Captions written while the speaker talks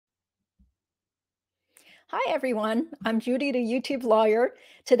Hi, everyone. I'm Judy the YouTube Lawyer.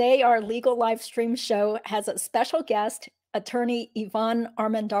 Today, our legal live stream show has a special guest, attorney Yvonne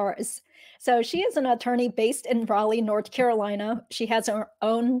Armendariz. So, she is an attorney based in Raleigh, North Carolina. She has her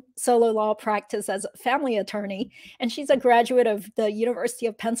own solo law practice as a family attorney, and she's a graduate of the University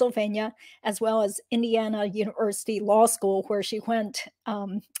of Pennsylvania, as well as Indiana University Law School, where she went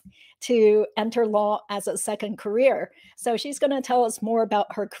to enter law as a second career. So she's going to tell us more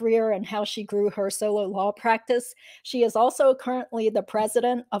about her career and how she grew her solo law practice. She is also currently the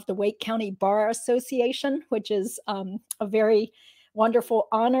president of the Wake County Bar Association, which is a very wonderful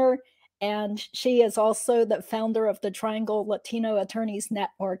honor. And she is also the founder of the Triangle Latino Attorneys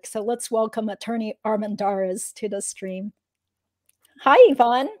Network. So let's welcome attorney Armendariz to the stream. Hi,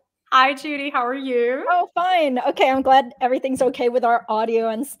 Yvonne. Hi, Judy. How are you? Oh, fine. Okay, I'm glad everything's okay with our audio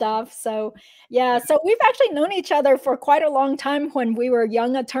and stuff. So, yeah, so we've actually known each other for quite a long time when we were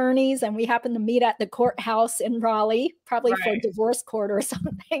young attorneys, and we happened to meet at the courthouse in Raleigh, probably for divorce court or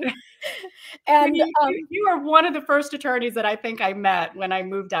something. And you are one of the first attorneys that I think I met when I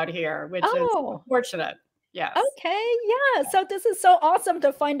moved out here, which is fortunate. Yes. Okay. Yeah. So this is so awesome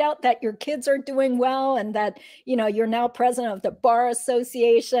to find out that your kids are doing well and that, you're now president of the Bar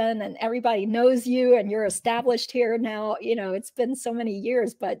Association and everybody knows you and you're established here now. It's been so many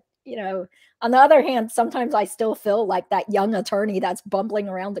years, but, on the other hand, sometimes I still feel like that young attorney that's bumbling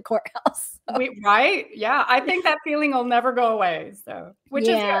around the courthouse. So. Right. Yeah. I think that feeling will never go away. So, which is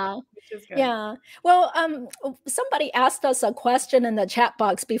good. Yeah. Well, somebody asked us a question in the chat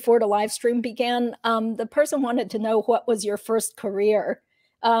box before the live stream began. The person wanted to know what was your first career,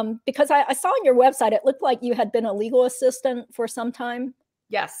 because I saw on your website, it looked like you had been a legal assistant for some time.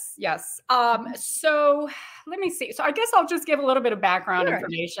 Yes. So let me see. So I guess I'll just give a little bit of background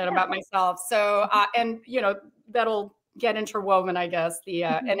information about myself. So, and that'll get interwoven, I guess,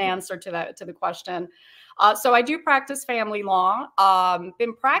 an answer to the question. So I do practice family law.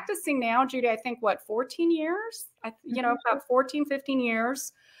 Been practicing now, Judy, I think 14 years, about 14, 15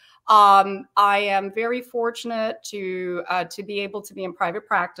 years. I am very fortunate to be able to be in private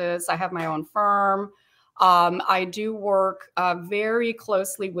practice. I have my own firm. I do work very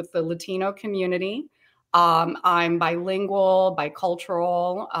closely with the Latino community. I'm bilingual,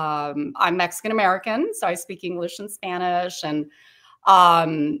 bicultural. I'm Mexican-American, so I speak English and Spanish. And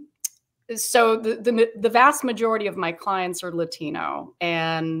so the vast majority of my clients are Latino.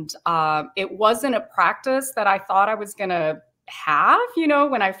 And it wasn't a practice that I thought I was going to have,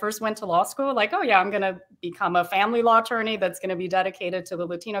 when I first went to law school, like, oh yeah, I'm going to become a family law attorney that's going to be dedicated to the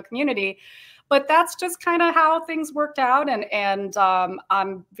Latino community. But that's just kind of how things worked out. And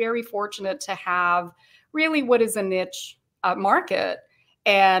I'm very fortunate to have really what is a niche market.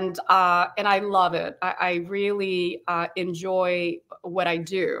 And I love it. I really enjoy what I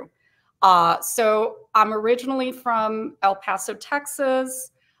do. So I'm originally from El Paso,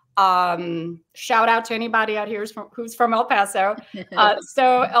 Texas. Shout out to anybody out here who's from El Paso.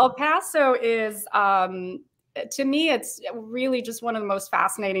 So El Paso is, to me, it's really just one of the most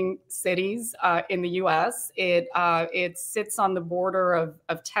fascinating cities in the U.S. It sits on the border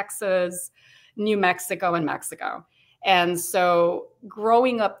of Texas, New Mexico, and Mexico. And so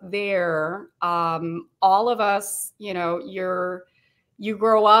growing up there, all of us, you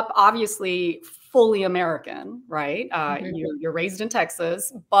grow up obviously fully American, right? You're raised in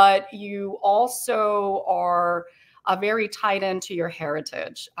Texas, but you also are very tied into your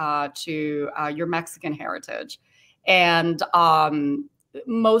heritage, to your Mexican heritage. And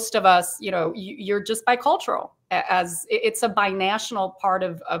most of us, you're just bicultural, as it's a binational part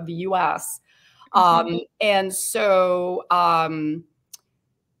of the U.S. And so,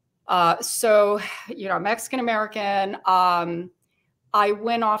 Mexican-American, I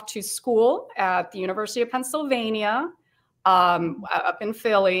went off to school at the University of Pennsylvania, up in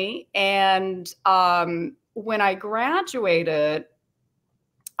Philly. And when I graduated,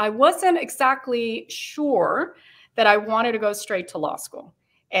 I wasn't exactly sure that I wanted to go straight to law school.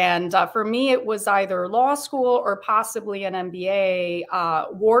 And for me, it was either law school or possibly an MBA.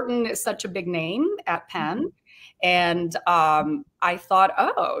 Wharton is such a big name at Penn. And I thought,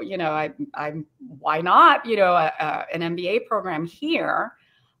 oh, why not, an MBA program here?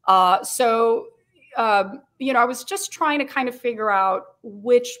 So I was just trying to kind of figure out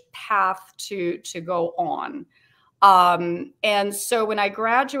which path to go on. And so when I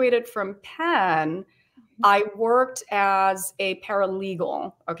graduated from Penn, I worked as a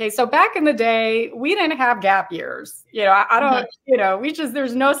paralegal. Okay. So back in the day, we didn't have gap years. I don't,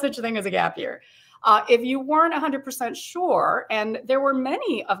 there's no such thing as a gap year. If you weren't 100% sure, and there were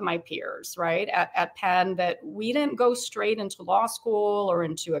many of my peers, right, at Penn, that we didn't go straight into law school or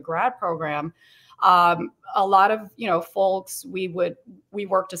into a grad program. a lot of, folks, we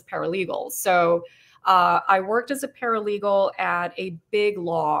worked as paralegals. So I worked as a paralegal at a big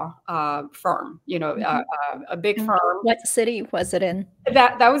law firm, a big firm. What city was it in?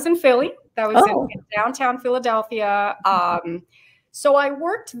 That was in Philly. That was in downtown Philadelphia. So I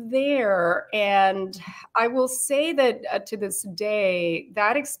worked there, and I will say that to this day,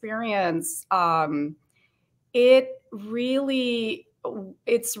 that experience, it's really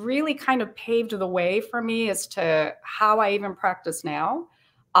kind of paved the way for me as to how I even practice now.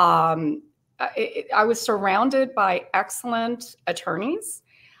 I was surrounded by excellent attorneys.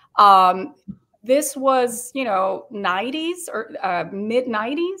 This was, 90s or mid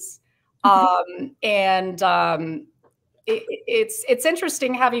 90s. It's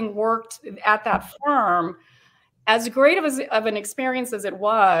interesting, having worked at that firm, as great of an experience as it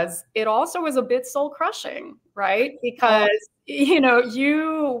also was a bit soul crushing, right? Because,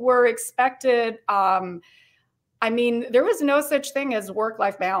 you were expected, there was no such thing as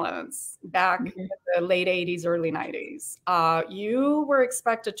work-life balance back in the late 80s, early 90s. You were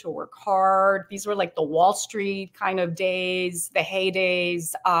expected to work hard. These were like the Wall Street kind of days, the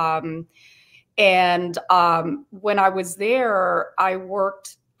heydays. When I was there, I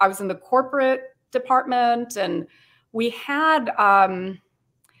was in the corporate department, and we had, I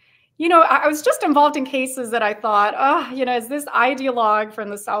was just involved in cases that I thought, is this ideologue from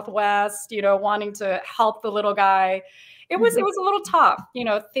the Southwest, wanting to help the little guy? It was a little tough,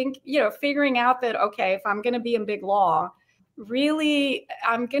 figuring out that, okay, if I'm going to be in big law, really,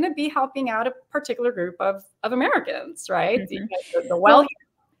 I'm going to be helping out a particular group of Americans, right?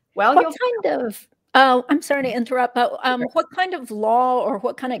 What kind of, I'm sorry to interrupt, but what kind of law or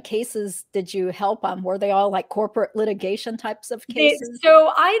what kind of cases did you help on? Were they all like corporate litigation types of cases?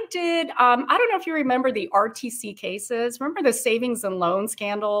 So I did, I don't know if you remember the RTC cases. Remember the savings and loan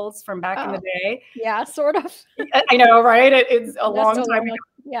scandals from back in the day? Yeah, sort of. I know, right? It's a long time ago.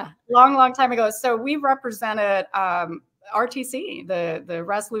 Yeah. Long time ago. So we represented RTC, the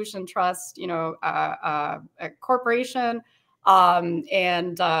Resolution Trust, corporation.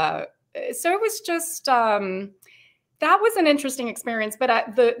 So it was just, that was an interesting experience.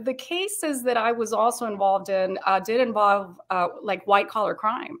 But the cases that I was also involved in did involve like white collar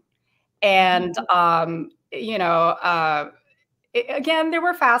crime. And, again, they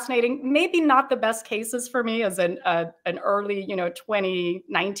were fascinating. Maybe not the best cases for me as an early,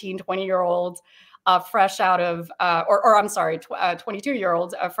 20-year-old fresh out of, or I'm sorry,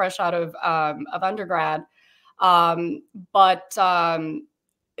 22-year-old fresh out of undergrad. I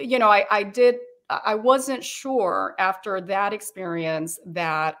wasn't sure after that experience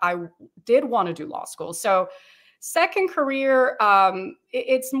that I did want to do law school. So second career,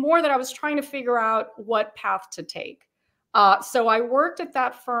 it's more that I was trying to figure out what path to take. So I worked at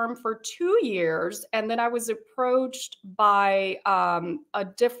that firm for 2 years, and then I was approached by a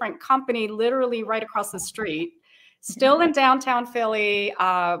different company literally right across the street, still in downtown Philly,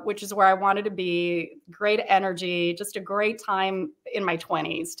 which is where I wanted to be. Great energy, just a great time in my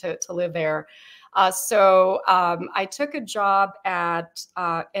 20s to live there. So I took a job at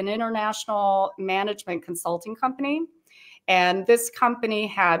an international management consulting company. And this company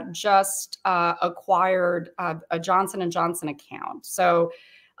had just acquired a Johnson & Johnson account. So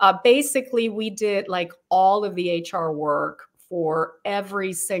basically, we did like all of the HR work for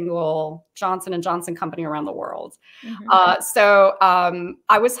every single Johnson & Johnson company around the world. So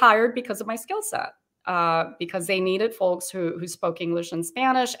I was hired because of my skill set, because they needed folks who spoke English and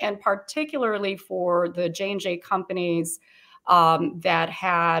Spanish, and particularly for the J&J companies that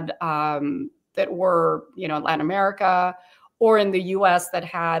had that were, Latin America or in the US that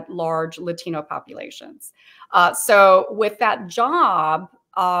had large Latino populations. So with that job,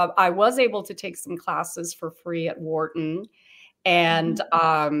 I was able to take some classes for free at Wharton. And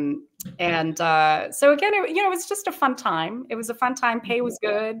so again, it was just a fun time. It was a fun time. Pay was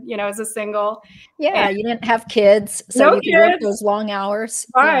good, as a single. Yeah, and you didn't have kids, so you could work those long hours.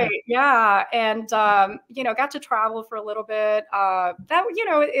 Right. Yeah. And, got to travel for a little bit.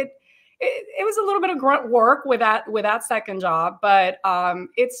 It was a little bit of grunt work with that second job, but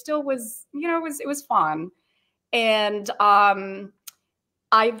it still was, it was fun. And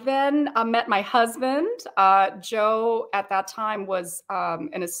I then met my husband. Joe at that time was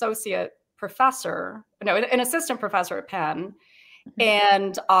an assistant professor at Penn.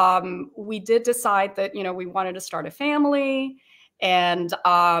 And we did decide that, we wanted to start a family. And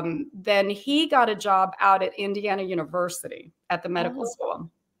then he got a job out at Indiana University at the medical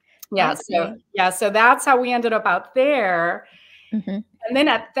school. Yeah. So that's how we ended up out there. And then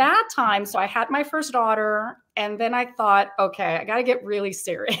at that time, so I had my first daughter, and then I thought, okay, I got to get really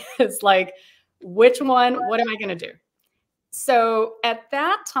serious. Like, which one? What am I going to do? So at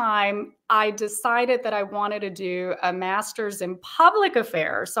that time, I decided that I wanted to do a master's in public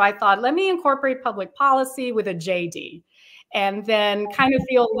affairs. So I thought, let me incorporate public policy with a JD and then kind of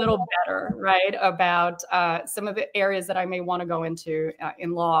feel a little better, right, about some of the areas that I may want to go into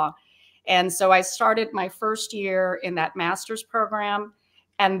in law. And so I started my first year in that master's program.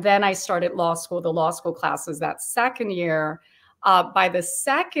 And then I started law school, the law school classes that second year. By the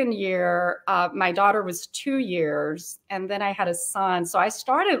second year, my daughter was 2 years, and then I had a son. So I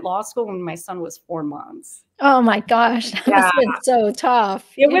started law school when my son was 4 months. Oh my gosh, that must have been so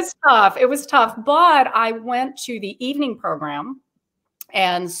tough. It was tough. It was tough. But I went to the evening program.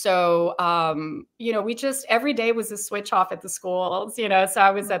 And so, you know, we just, every day was a switch off at the schools, you know, so I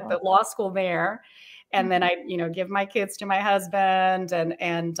was at the law school there. And then I, you know, give my kids to my husband.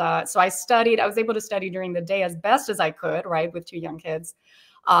 And so I studied, I was able to study during the day as best as I could, right, with 2 young kids.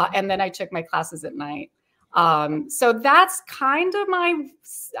 And then I took my classes at night. So that's kind of my,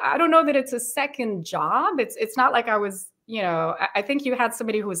 I don't know that it's a second job. It's not like I was, you know, I think you had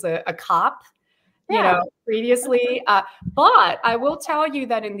somebody who was a cop, you know, previously. But I will tell you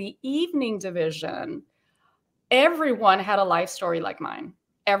that in the evening division, everyone had a life story like mine.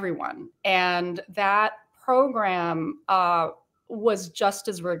 Everyone. And that program was just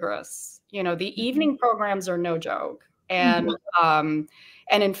as rigorous. You know, the evening programs are no joke. And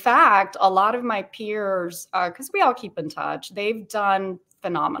in fact, a lot of my peers, because we all keep in touch, they've done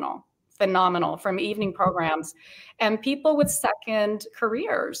phenomenal from evening programs, and people with second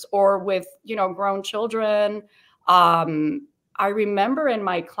careers or with, you know, grown children. I remember in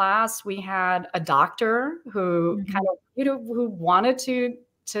my class, we had a doctor who kind of, you know, who wanted to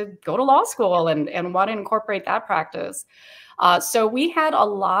go to law school and want to incorporate that practice. So we had a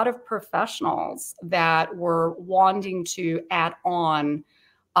lot of professionals that were wanting to add on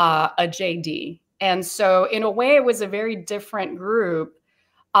a JD. And so in a way, it was a very different group.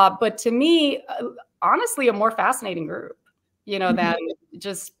 But to me, honestly, a more fascinating group, you know, than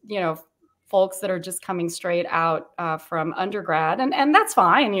just, you know, folks that are just coming straight out from undergrad. And that's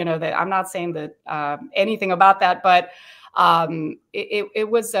fine. You know, that I'm not saying that anything about that, but it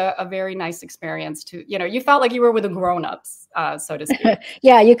was a very nice experience to, you know, you felt like you were with the grown-ups, so to speak.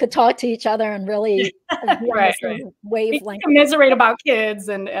 Yeah, you could talk to each other and really right. wavelength. Commiserate about kids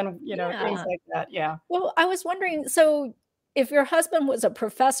and you know, things like that. Yeah. Well, I was wondering, so if your husband was a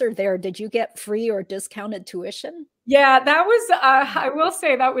professor there, did you get free or discounted tuition? Yeah, that was, I will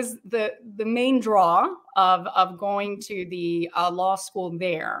say that was the main draw of going to the law school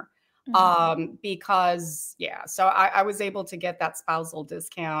there. Because so I was able to get that spousal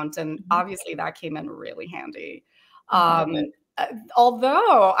discount, and obviously that came in really handy.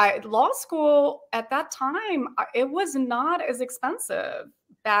 Although law school at that time, it was not as expensive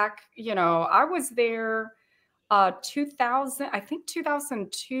back, you know, I was there 2000, I think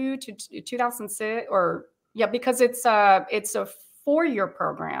 2002 to 2006, or because it's a 4-year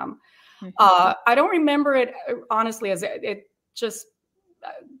program. I don't remember it honestly, as it just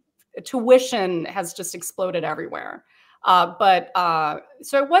tuition has just exploded everywhere. So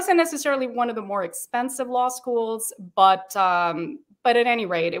it wasn't necessarily one of the more expensive law schools, but at any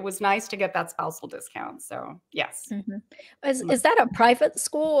rate, it was nice to get that spousal discount. So yes. Is that a private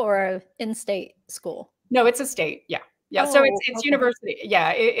school or an in-state school? No, it's a state. Yeah. Yeah. So it's university.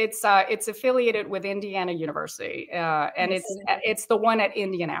 Yeah. It's affiliated with Indiana University. And it's the one at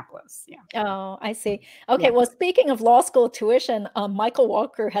Indianapolis. Yeah. Oh, I see. Okay. Well, speaking of law school tuition, Michael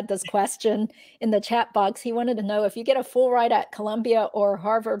Walker had this question in the chat box. He wanted to know, if you get a full ride at Columbia or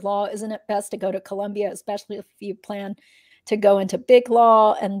Harvard Law, isn't it best to go to Columbia, especially if you plan to go into big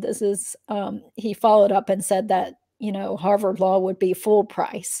law? And this is, he followed up and said that, you know, Harvard Law would be full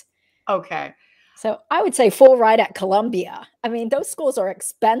price. Okay. So I would say full ride at Columbia. I mean, those schools are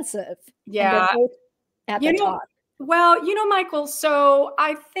expensive. Yeah. At the top. Well, you know, Michael, so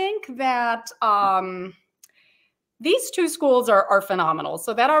I think that these two schools are phenomenal.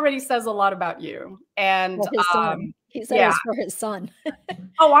 So that already says a lot about you. And he said it's for his son.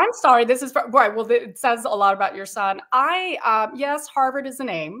 Oh, I'm sorry. This is for, right. Well, it says a lot about your son. Yes, Harvard is a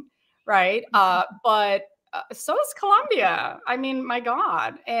name, right? But so is Columbia. I mean, my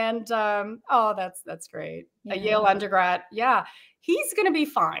God. And oh, that's great. A Yale undergrad. Yeah, he's going to be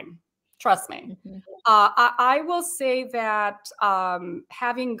fine. Trust me. I will say that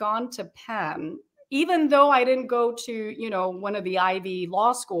having gone to Penn, even though I didn't go to, you know, one of the Ivy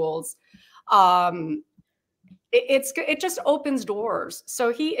law schools, it just opens doors. So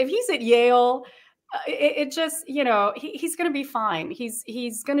if he's at Yale, it just, you know, he's going to be fine.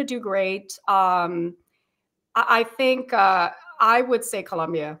 He's going to do great. I think I would say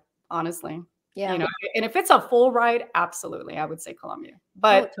Columbia, honestly. Yeah. You know, and if it's a full ride, absolutely, I would say Columbia.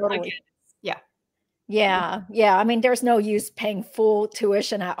 But Totally. again, yeah. Yeah. Yeah. I mean, there's no use paying full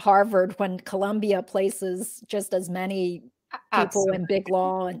tuition at Harvard when Columbia places just as many people in Absolutely. big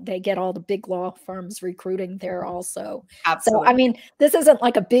law, and they get all the big law firms recruiting there also. So, I Absolutely. mean, this isn't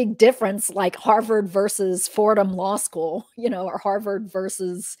like a big difference like Harvard versus Fordham Law School, or Harvard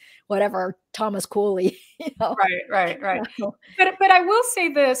versus whatever, Thomas Cooley, Right. So, But I will say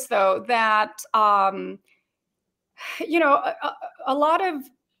this though, that you know, a lot of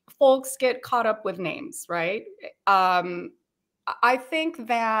folks get caught up with names, right? Um, I think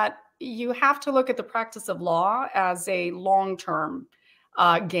that you have to look at the practice of law as a long-term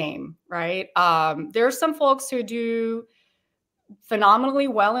game, right? There are some folks who do phenomenally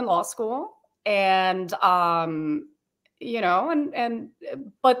well in law school, and but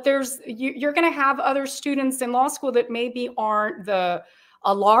you're going to have other students in law school that maybe aren't the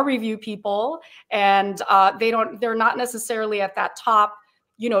law review people, and they're not necessarily at that top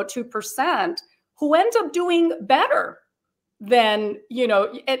 2%, who end up doing better than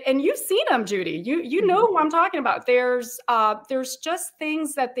and you've seen them, Judy. You know who I'm talking about. There's just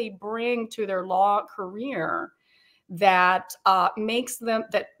things that they bring to their law career that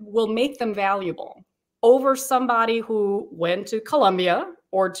will make them valuable over somebody who went to Columbia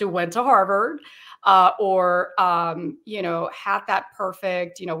or went to Harvard, or had that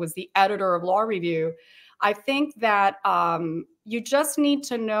perfect, was the editor of Law Review. I think that you just need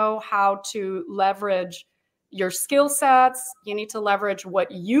to know how to leverage your skill sets. You need to leverage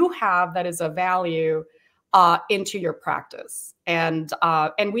what you have that is of value into your practice, and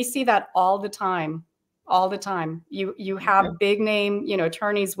we see that all the time. All the time. You have big name,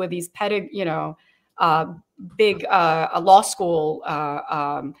 attorneys with these petty, big law school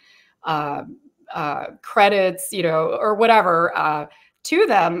credits, or whatever to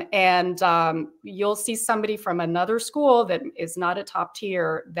them, and you'll see somebody from another school that is not a top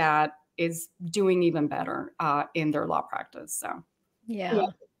tier that is doing even better in their law practice. So, yeah.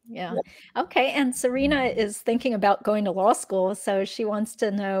 Yeah. Okay. And Serena is thinking about going to law school. So she wants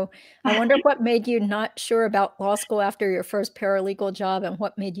to know, I wonder what made you not sure about law school after your first paralegal job, and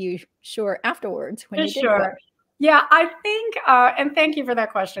what made you sure afterwards when you did go? Sure. Yeah, I think, and thank you for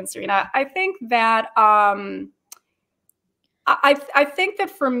that question, Serena. I think that I think that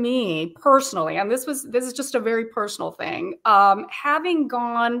for me personally, and this is just a very personal thing, having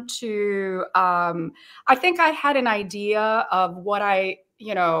gone to, I think I had an idea of what I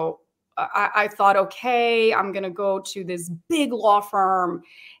thought, okay, I'm going to go to this big law firm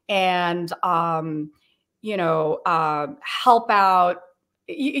and, help out.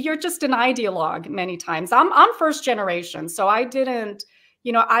 You're just an ideologue many times. I'm first generation, so I didn't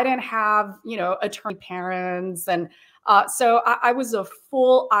have, attorney parents, and so I was a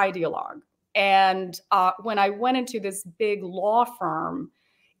full ideologue. And when I went into this big law firm,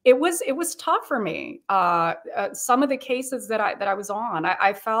 it was tough for me. Some of the cases that I was on,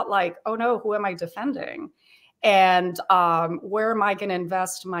 I felt like, oh no, who am I defending? And where am I going to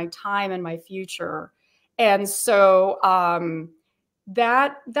invest my time and my future? And so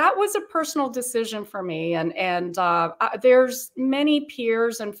that was a personal decision for me. And there's many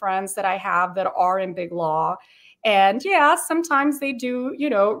peers and friends that I have that are in big law. And yeah, sometimes they do,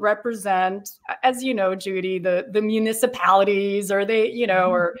 represent, as you know, Judy, the municipalities, or they,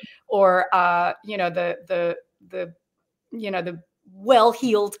 or the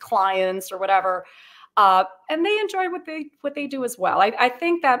well-heeled clients or whatever. And they enjoy what they do as well. I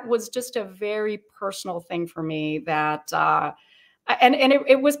think that was just a very personal thing for me, that and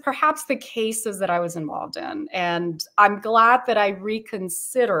it was perhaps the cases that I was involved in. And I'm glad that I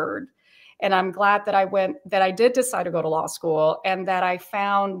reconsidered, and I'm glad that I did decide to go to law school, and that I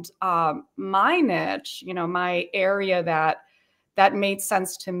found my niche, my area that made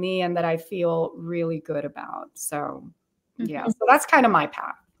sense to me and that I feel really good about. So yeah, so that's kind of my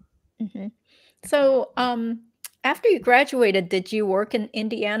path. So after you graduated, did you work in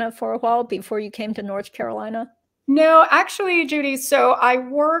Indiana for a while before you came to North Carolina? No, actually, Judy. So I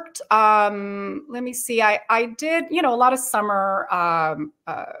worked, let me see, I did, a lot of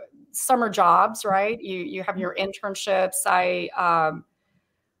summer jobs, right? You have your internships. I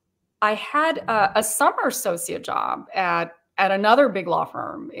had a summer associate job at another big law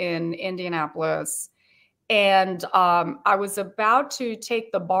firm in Indianapolis. And I was about to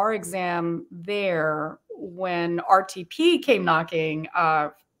take the bar exam there when RTP came knocking.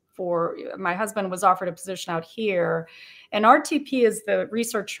 For my husband was offered a position out here, and RTP is the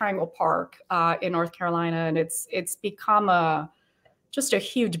Research Triangle Park in North Carolina, and it's become just a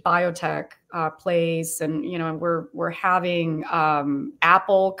huge biotech place, and we're having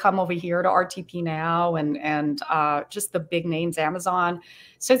Apple come over here to RTP now, and just the big names, Amazon.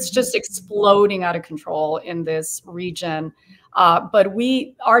 So it's just exploding out of control in this region. But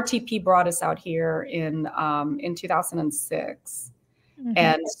RTP brought us out here in 2006.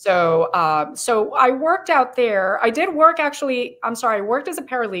 And so I worked out there. I did work I worked as a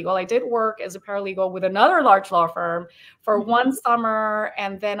paralegal. I did work as a paralegal with another large law firm for one summer.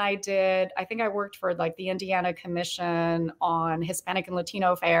 And then I think I worked for like the Indiana Commission on Hispanic and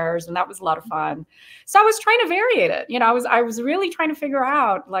Latino affairs. And that was a lot of fun. So I was trying to variate it. I was really trying to figure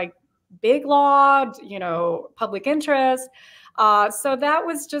out like big law, public interest. So that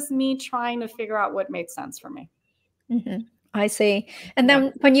was just me trying to figure out what made sense for me. I see. And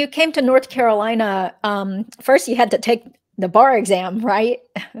then when you came to North Carolina, first you had to take the bar exam, right?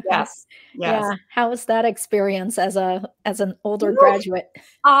 Yes. Yeah. How was that experience as an older graduate?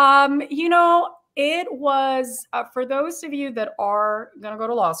 It was, for those of you that are going to go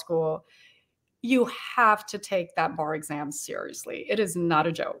to law school, you have to take that bar exam seriously. It is not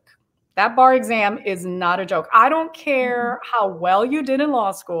a joke. That bar exam is not a joke. I don't care how well you did in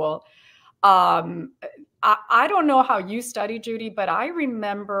law school. I don't know how you studied, Judy, but I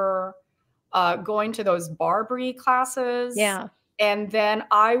remember going to those Barbary classes. Yeah. And then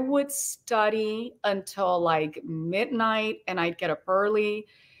I would study until like midnight, and I'd get up early.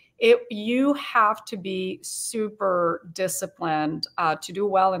 You have to be super disciplined to do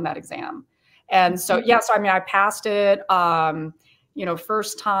well in that exam. And so, so I passed it.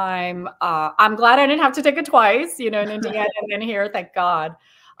 First time. I'm glad I didn't have to take it twice, in Indiana and then here, thank God.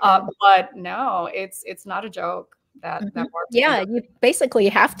 But no, it's not a joke. That you basically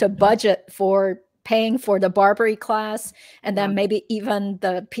have to budget for paying for the Barbary class, and then maybe even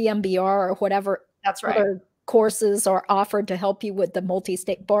the PMBR or whatever other courses are offered to help you with the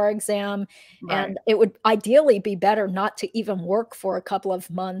multi-state bar exam. And it would ideally be better not to even work for a couple of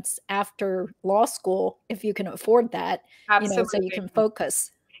months after law school if you can afford that. Absolutely. So you can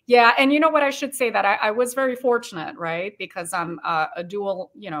focus. Yeah. And you know what, I should say that I was very fortunate, right? Because I'm a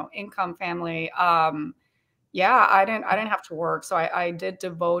dual, income family. I didn't have to work. So I did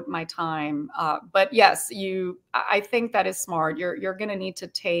devote my time. But yes, I think that is smart. You're going to need to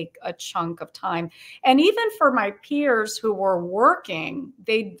take a chunk of time. And even for my peers who were working,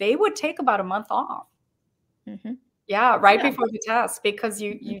 they would take about a month off. Yeah. Before the test, because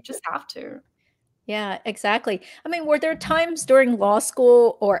you just have to. Yeah, exactly. I mean, were there times during law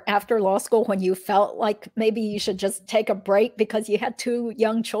school or after law school when you felt like maybe you should just take a break because you had 2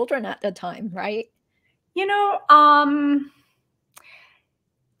 young children at the time, right?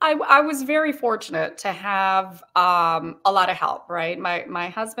 I was very fortunate to have a lot of help, right? My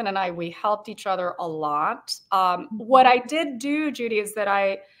husband and we helped each other a lot. What I did do, Judy, is that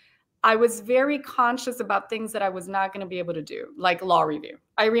I was very conscious about things that I was not going to be able to do, like law review.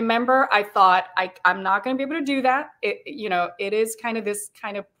 I remember I thought I'm not going to be able to do that. It is kind of this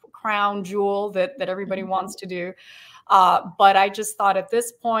kind of crown jewel that everybody wants to do. But I just thought at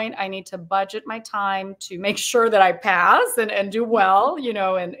this point, I need to budget my time to make sure that I pass and do well,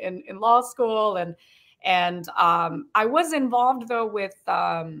 in law school. And I was involved though with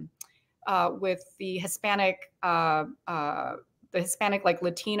the Hispanic, like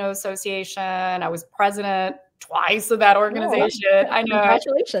Latino Association. I was president twice of that organization. Oh, I know.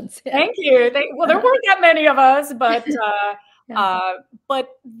 Congratulations. Thank you. Well, there weren't that many of us, but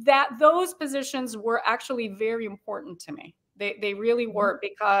but those positions were actually very important to me. They really were,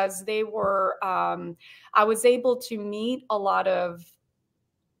 because they were, I was able to meet a lot of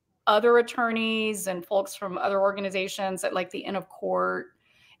other attorneys and folks from other organizations at like the Inn of Court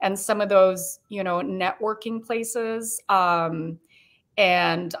and some of those, networking places. So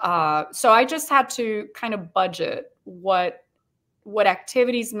I just had to kind of budget what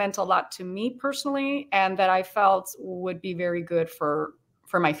activities meant a lot to me personally, and that I felt would be very good for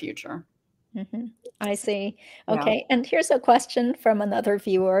my future. I see. Okay. Yeah. And here's a question from another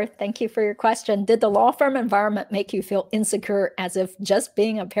viewer. Thank you for your question. Did the law firm environment make you feel insecure, as if just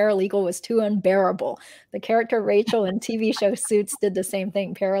being a paralegal was too unbearable? The character Rachel in TV show Suits did the same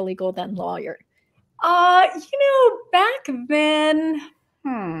thing, paralegal then lawyer. Back then,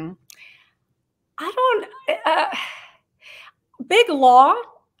 I don't, big law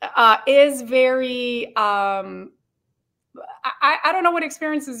is very, I don't know what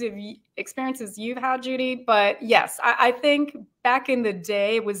experiences you've had, Judy, but yes, I think back in the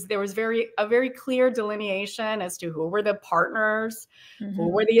day there was a very clear delineation as to who were the partners, who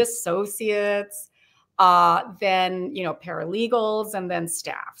were the associates, then paralegals, and then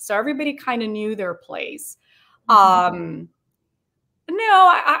staff. So everybody kind of knew their place. No,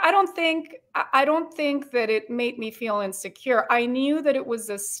 I don't think I don't think that it made me feel insecure. I knew that it was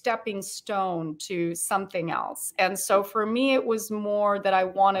a stepping stone to something else. And so for me, it was more that I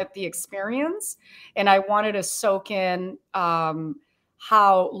wanted the experience and I wanted to soak in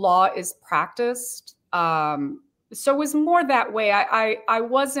how law is practiced. So it was more that way. I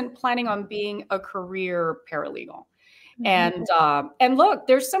wasn't planning on being a career paralegal. And look,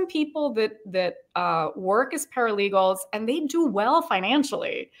 there's some people that work as paralegals and they do well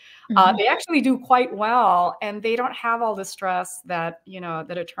financially. They actually do quite well, and they don't have all the stress that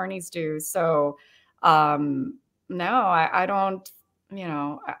that attorneys do. So no, I don't.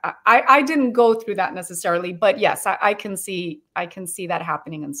 I didn't go through that necessarily, but yes, I can see that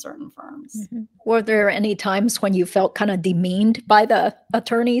happening in certain firms. Were there any times when you felt kind of demeaned by the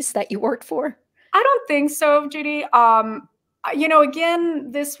attorneys that you worked for? I don't think so, Judy.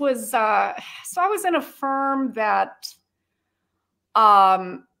 Again, this was so I was in a firm that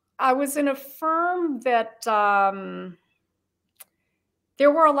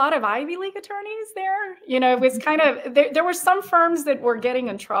there were a lot of Ivy League attorneys there. It was kind of there were some firms that were getting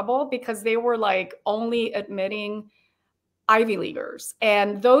in trouble because they were like only admitting Ivy Leaguers,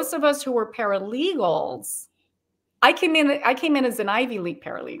 and those of us who were paralegals. I came in as an Ivy League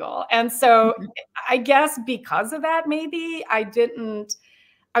paralegal. And so I guess because of that, maybe I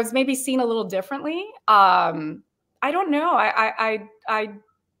was maybe seen a little differently. I don't know.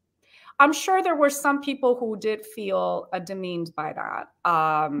 I'm sure there were some people who did feel demeaned by that.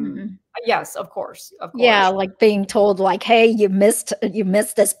 Yes, of course. Yeah, like being told like, hey, you missed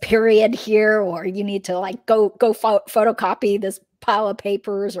this period here, or you need to like go photocopy this pile of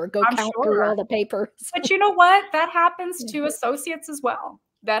papers, or go count through all the papers. But you know what? That happens to associates as well.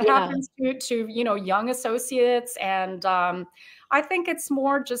 That happens to young associates. And I think it's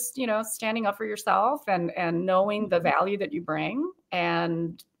more just, standing up for yourself and knowing the value that you bring,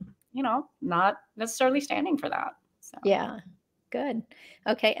 and, not necessarily standing for that. So. Yeah. Good.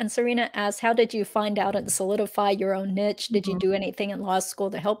 Okay. And Serena asks, how did you find out and solidify your own niche? Did you do anything in law school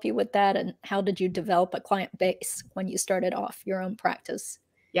to help you with that? And how did you develop a client base when you started off your own practice?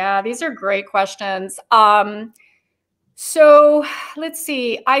 Yeah, these are great questions. So let's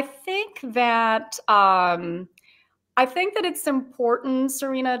see. I think that it's important,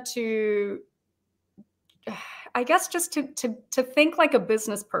 Serena, to I guess just to think like a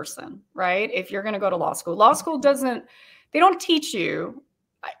business person, right? If you're going to go to law school they don't teach you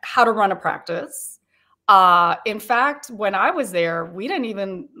how to run a practice. In fact, when I was there, we didn't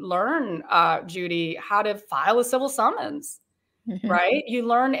even learn, Judy, how to file a civil summons, right? You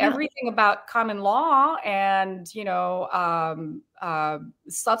learn everything about common law and,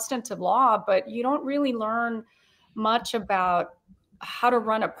 substantive law, but you don't really learn much about how to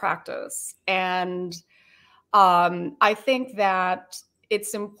run a practice. And I think that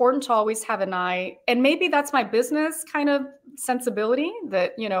it's important to always have an eye, and maybe that's my business kind of sensibility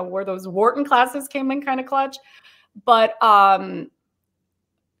that, where those Wharton classes came in kind of clutch. But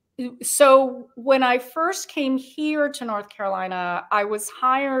so when I first came here to North Carolina, I was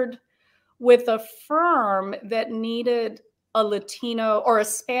hired with a firm that needed a Latino or a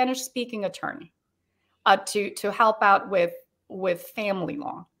Spanish speaking attorney to help out with family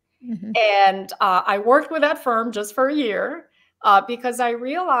law. And I worked with that firm just for a year. Because I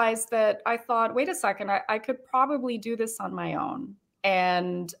realized that I thought, wait a second, I could probably do this on my own.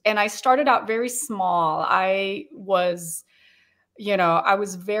 And I started out very small. I was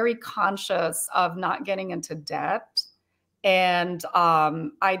very conscious of not getting into debt. And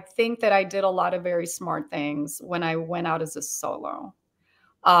I think that I did a lot of very smart things when I went out as a solo.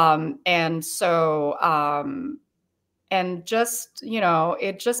 And just,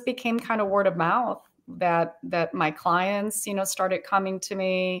 it just became kind of word of mouth that my clients, started coming to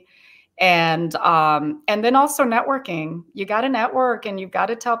me. And then also networking. You got to network, and you've got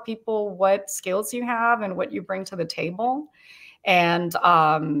to tell people what skills you have and what you bring to the table. And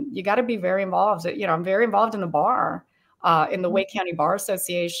you got to be very involved. I'm very involved in the bar, in the Wake County Bar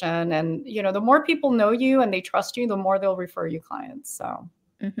Association. And, the more people know you and they trust you, the more they'll refer you clients. So.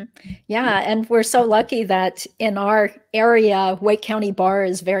 Yeah, and we're so lucky that in our area, Wake County Bar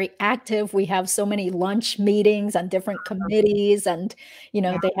is very active. We have so many lunch meetings and different committees, and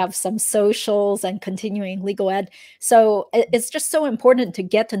they have some socials and continuing legal ed. So it's just so important to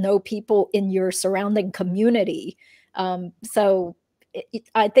get to know people in your surrounding community.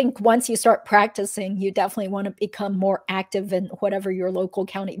 I think once you start practicing, you definitely want to become more active in whatever your local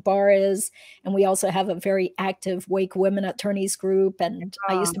county bar is. And we also have a very active Wake Women Attorneys group. And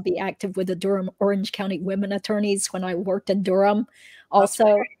I used to be active with the Durham Orange County Women Attorneys when I worked in Durham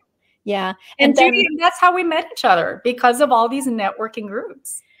also. Yeah. And Judy, that's how we met each other, because of all these networking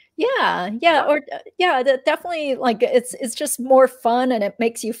groups. Yeah, or yeah, definitely, like, it's just more fun, and it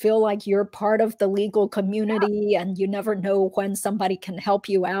makes you feel like you're part of the legal community, and you never know when somebody can help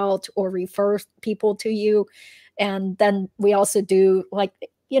you out or refer people to you. And then we also do, like,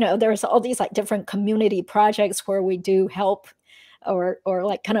 there's all these, like, different community projects where we do help, or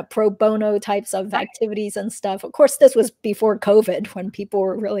like kind of pro bono types of Right. activities and stuff. Of course, this was before COVID when people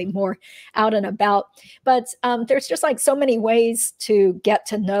were really more out and about. But there's just like so many ways to get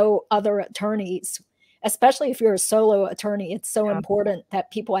to know other attorneys, especially if you're a solo attorney. It's so Yeah, important that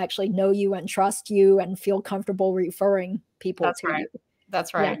people actually know you and trust you and feel comfortable referring people that's to right. you.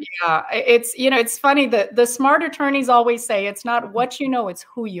 That's Yeah. right. Yeah. It's, it's funny that the smart attorneys always say it's not what you know, it's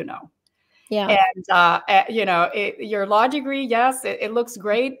who you know. Yeah. And, your law degree, yes, it looks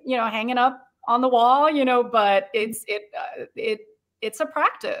great, hanging up on the wall, but it's a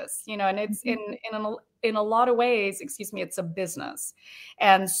practice, and it's Mhm. in a lot of ways, excuse me, it's a business.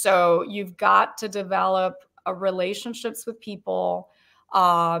 And so you've got to develop relationships with people.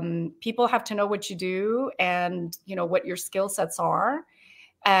 People have to know what you do and, what your skill sets are.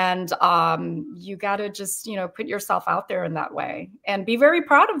 And you got to just put yourself out there in that way and be very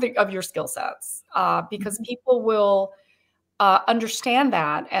proud of your skill sets, because Mhm. people will understand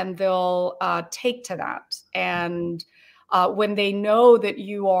that, and they'll take to that. And when they know that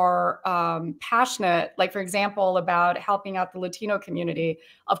you are passionate, like, for example, about helping out the Latino community,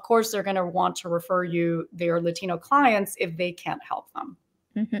 of course they're going to want to refer you their Latino clients if they can't help them.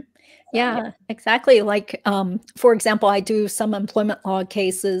 Mhm. So yeah. Yeah, exactly. Like, for example, I do some employment law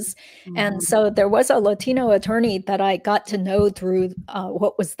cases. And Mhm. so there was a Latino attorney that I got to know through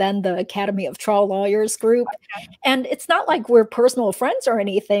what was then the Academy of Trial Lawyers group. And it's not like we're personal friends or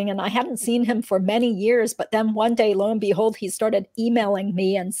anything. And I hadn't seen him for many years. But then one day, lo and behold, he started emailing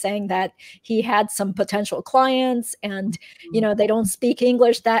me and saying that he had some potential clients, and, they don't speak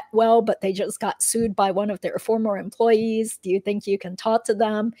English that well, but they just got sued by one of their former employees. Do you think you can talk to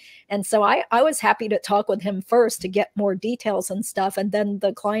them? And so I was happy to talk with him first to get more details and stuff. And then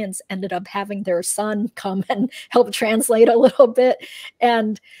the clients ended up having their son come and help translate a little bit.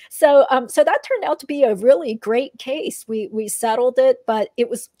 And so that turned out to be a really great case. We settled it, but it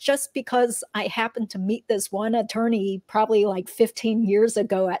was just because I happened to meet this one attorney probably like 15 years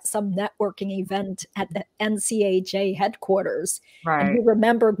ago at some networking event at the NCAJ headquarters. And he Right.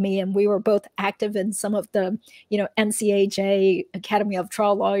 remembered me, and we were both active in some of the, NCAJ, Academy of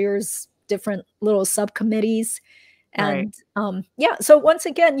Trial Lawyers, different little subcommittees. Right. And yeah, so once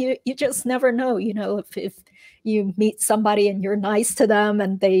again, you just never know, if you meet somebody and you're nice to them,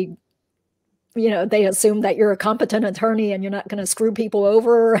 and they assume that you're a competent attorney and you're not going to screw people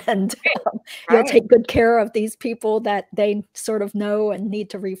over, and you'll Right. take good care of these people that they sort of know and need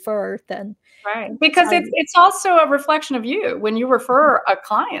to refer, Right. then that's Because how it's also a reflection of you when you refer a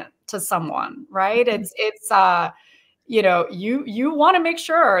client to someone, right? Mhm. You want to make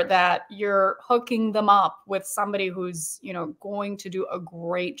sure that you're hooking them up with somebody who's, going to do a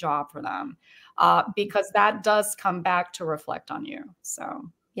great job for them, because that does come back to reflect on you.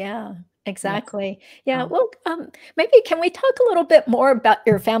 So, Yeah, yeah. exactly. Yeah, Um, well, maybe can we talk a little bit more about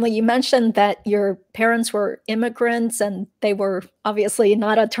your family? You mentioned that your parents were immigrants and they were obviously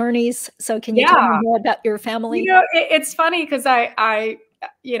not attorneys. So can you tell me yeah. more about your family? It's funny because I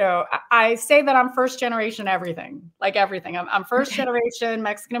say that I'm first generation everything, like everything. I'm first Okay. generation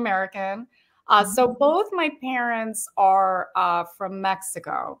Mexican American. Mhm, So both my parents are from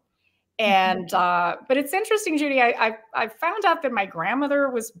Mexico. mhm, And but it's interesting, Judy. I found out that my grandmother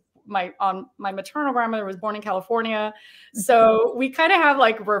was my maternal grandmother was born in California, mhm, so we kind of have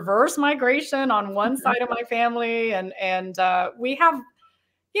like reverse migration on one mhm, side of my family, and we have,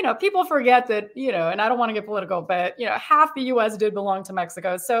 people forget that, and I don't want to get political, but half the U.S. did belong to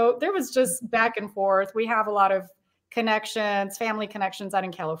Mexico, so there was just back and forth. We have a lot of connections, family connections out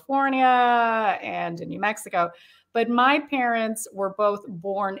in California and in New Mexico. But my parents were both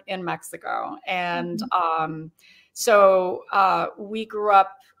born in Mexico. And mhm, so we grew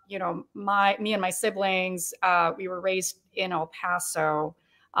up, me and my siblings, we were raised in El Paso.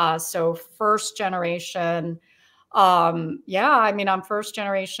 So first generation. Yeah, I mean, I'm first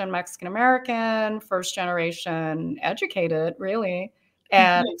generation Mexican American, first generation educated, really.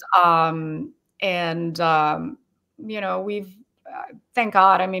 And, mhm. um, and, we've, thank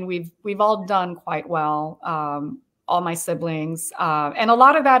God. I mean, we've all done quite well. All my siblings, and a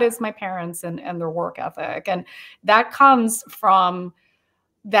lot of that is my parents and their work ethic, and that comes from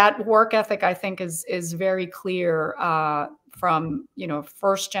that work ethic. I think is very clear from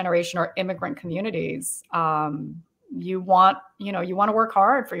first generation or immigrant communities. You want to work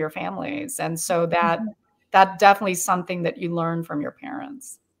hard for your families, and so that Mhm. that definitely is something that you learn from your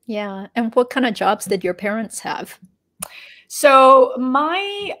parents. Yeah. And what kind of jobs did your parents have? So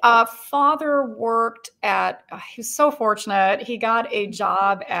my father worked at, he was so fortunate. He got a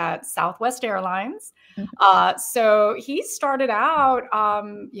job at Southwest Airlines. Mhm. So he started out,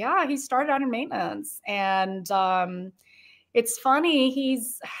 yeah, he started out in maintenance. And it's funny,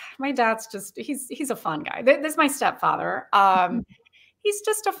 my dad's just, he's a fun guy. This is my stepfather. He's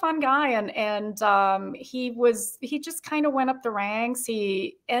just a fun guy, and he just kind of went up the ranks.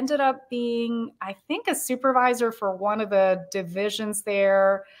 He ended up being, I think, a supervisor for one of the divisions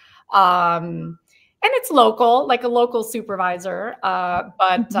there. And it's local, like a local supervisor.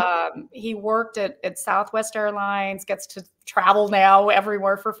 But he worked at Southwest Airlines, gets to travel now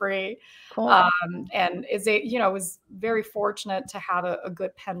everywhere for free. Cool. And was very fortunate to have a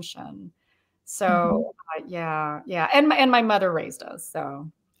good pension. Mhm. So yeah, yeah, and my mother raised us,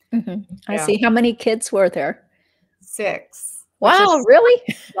 so Mhm. I yeah, see. How many kids were there? 6, which Wow, is really?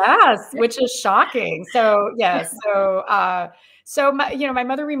 yes, which is shocking. So yes, so my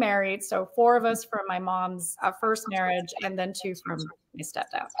mother remarried, so 4 of us from my mom's first marriage, and then 2 from my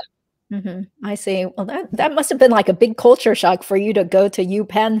stepdad. Mhm. I see. Well, that must have been like a big culture shock for you to go to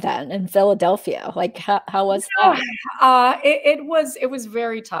UPenn then in Philadelphia. Like, how was Oh, that? it was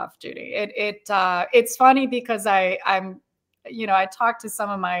very tough, Judy. It's funny because I talked to some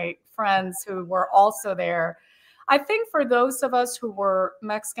of my friends who were also there. I think for those of us who were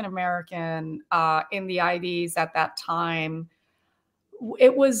Mexican American in the IVs at that time,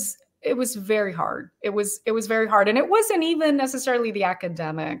 it was very hard. It was very hard, and it wasn't even necessarily the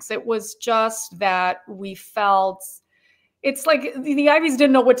academics. It was just that we felt it's like the Ivies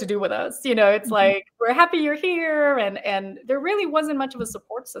didn't know what to do with us. It's Mhm. like, we're happy you're here. And there really wasn't much of a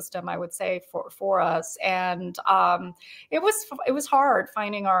support system, I would say, for us. And it was hard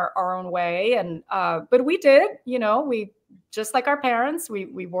finding our own way. And but we did, we just like our parents,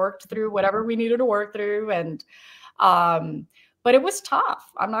 we worked through whatever we needed to work through. And um but it was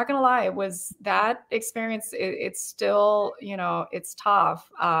tough. I'm not gonna lie. It was that experience. It's still, it's tough.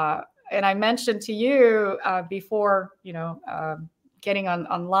 And I mentioned to you before, getting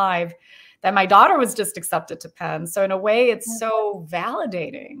on live, that my daughter was just accepted to Penn. So in a way, it's so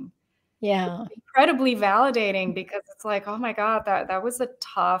validating, Yeah. incredibly validating, because it's like, oh my God, that was a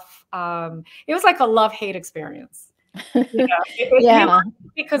tough. It was like a love-hate experience. Yeah.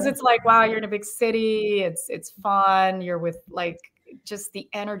 Because it's like, wow, you're in a big city. It's fun. You're with, like, just the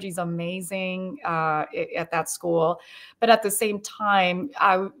energy's amazing at that school, but at the same time,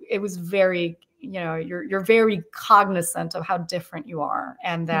 it was very, you're very cognizant of how different you are,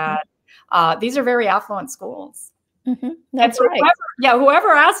 and Mhm. that these are very affluent schools. Mhm. And That's so right. whoever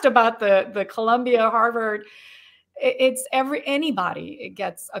asked about the Columbia, Harvard, it's anybody, it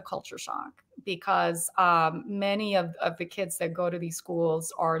gets a culture shock, because many of the kids that go to these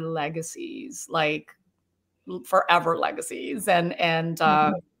schools are legacies, like forever legacies,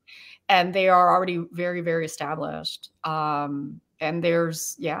 Mhm. and they are already very, very established. And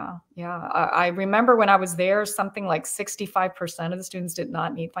there's, yeah, yeah. I remember when I was there, something like 65% of the students did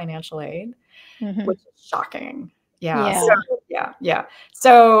not need financial aid, which Mhm. is shocking. Yeah. So Yeah. yeah, yeah.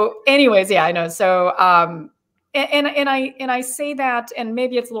 So anyways, yeah, I know. So and I say that, and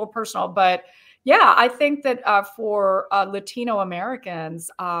maybe it's a little personal, but yeah, I think that for Latino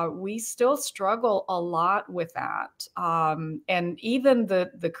Americans, we still struggle a lot with that, and even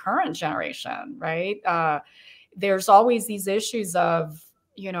the current generation, right? There's always these issues of,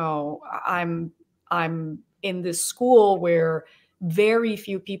 I'm in this school where very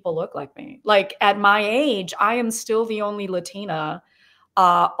few people look like me. Like, at my age, I am still the only Latina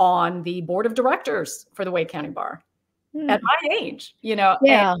on the board of directors for the Wake County Bar at Mm. my age, and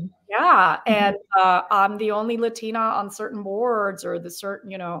Yeah. yeah, Mhm. and I'm the only Latina on certain boards, or the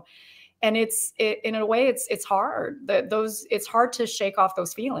certain, and in a way, it's hard. It's hard to shake off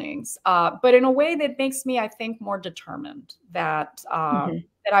those feelings, but in a way that makes me, I think, more determined, Mhm.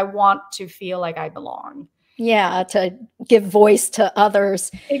 that I want to feel like I belong. Yeah, to give voice to others.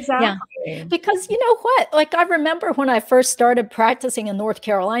 Yeah. Exactly. Because you know what? Like, I remember when I first started practicing in North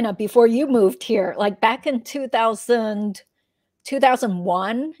Carolina before you moved here, like back in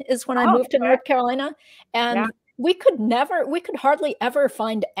 2001 is when I Oh, moved to okay. North Carolina, Yeah. and we could hardly ever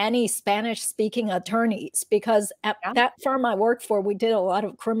find any Spanish speaking attorneys, because at Yeah. that firm I worked for, we did a lot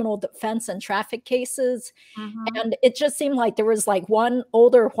of criminal defense and traffic cases, Mhm. and it just seemed like there was like one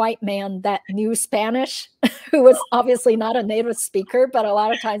older white man that knew Spanish who was obviously not a native speaker, but a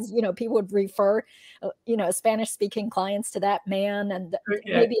lot of times, people would refer, Spanish speaking clients to that man, and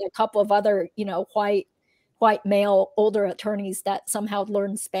Okay. maybe a couple of other, white male older attorneys that somehow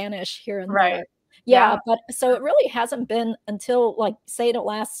learned Spanish here and Right. there. Yeah, but so it really hasn't been until, like, say, the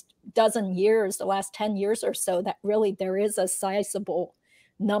last dozen years, the last 10 years or so, that really there is a sizable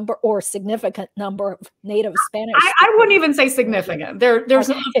number or significant number of native Spanish I wouldn't speakers. even say significant. There's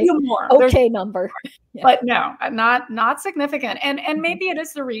a Okay. few more. Okay, number. Yeah. But no, not significant. And maybe it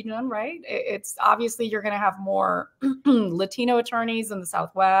is the region, right? It's obviously you're going to have more Latino attorneys in the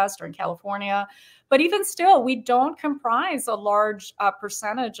Southwest or in California, but even still, we don't comprise a large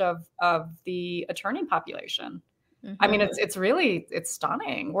percentage of the attorney population. I mean, it's really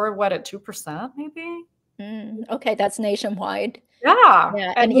stunning. We're what, at 2% maybe? Okay, that's nationwide. Yeah.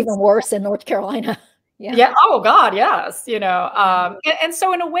 Yeah, and even worse in North Carolina. Yeah. Yeah. Oh God, yes. You know, and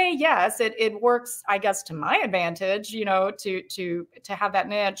so in a way, yes, it works, I guess, to my advantage, you know, to have that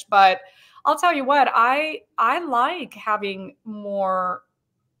niche. But I'll tell you what, I like having more.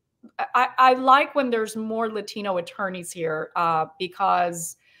 I like when there's more Latino attorneys here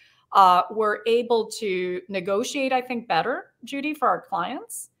because we're able to negotiate, I think, better, Judy, for our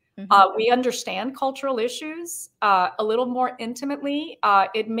clients. We understand cultural issues a little more intimately.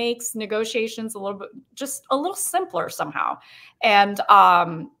 It makes negotiations just a little simpler somehow. And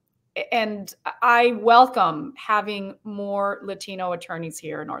I welcome having more Latino attorneys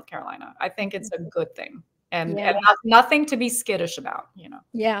here in North Carolina. I think it's a good thing. And nothing to be skittish about, you know.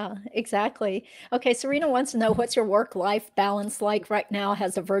 Yeah, exactly. Okay, Serena wants to know, what's your work-life balance like right now?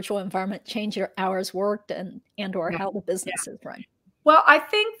 Has the virtual environment changed your hours worked and or how the business is run? Well, I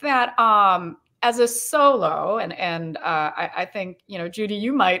think that as a solo, and I think, you know, Judy,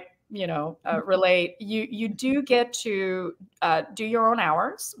 you might, you know, relate. You do get to do your own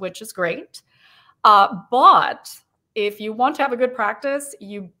hours, which is great. But if you want to have a good practice,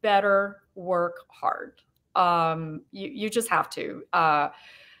 you better work hard. You just have to.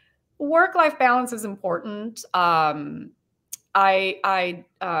 Work-life balance is important. I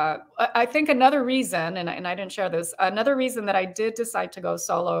think another reason, and I didn't share this, another reason that I did decide to go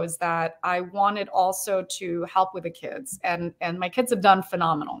solo is that I wanted also to help with the kids, and my kids have done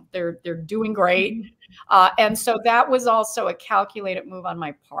phenomenal. They're doing great, and so that was also a calculated move on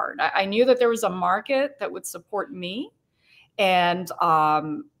my part. I knew that there was a market that would support me, and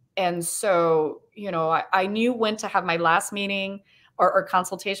so, you know, I knew when to have my last meeting or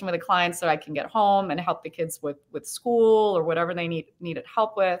consultation with a client so I can get home and help the kids with school or whatever they needed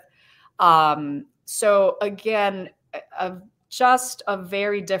help with. So again, just a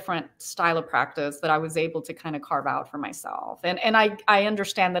very different style of practice that I was able to kind of carve out for myself. And I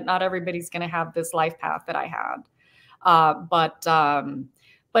understand that not everybody's going to have this life path that I had.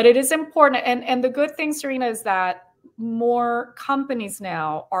 But it is important. And the good thing, Serena, is that more companies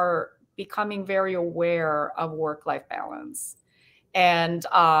now are becoming very aware of work-life balance. And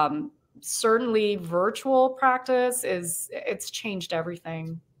certainly virtual practice it's changed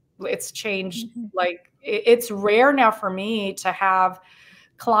everything. It's changed, like, it's rare now for me to have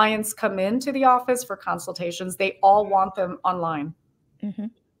clients come into the office for consultations. They all want them online,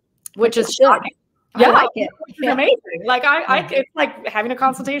 which is shocking. Yeah, I like it. It's amazing. Like it's like having a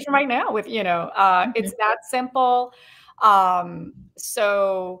consultation right now with, you know, it's that simple.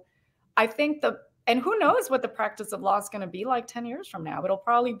 So I think and who knows what the practice of law is going to be like 10 years from now. It'll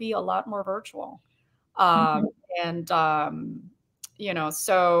probably be a lot more virtual. You know,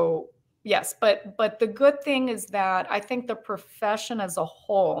 so yes, but the good thing is that I think the profession as a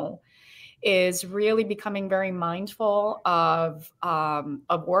whole is really becoming very mindful of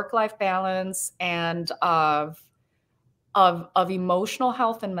work-life balance and of emotional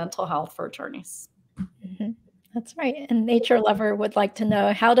health and mental health for attorneys. That's right. And Nature Lover would like to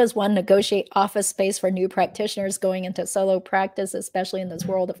know, how does one negotiate office space for new practitioners going into solo practice, especially in this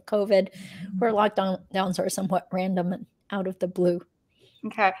world of COVID, where lockdowns are somewhat random and out of the blue?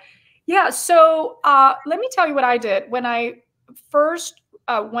 Okay. Yeah. So let me tell you what I did. When I first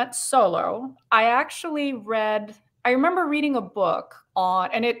went solo, I remember reading a book on,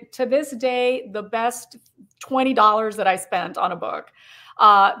 and to this day, the best $20 that I spent on a book.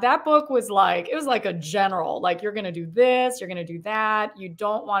 That book was like, it was like a general, like, you're going to do this, you're going to do that. You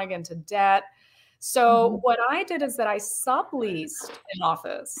don't want to get into debt. So what I did is that I subleased an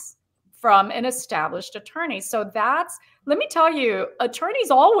office from an established attorney. So let me tell you,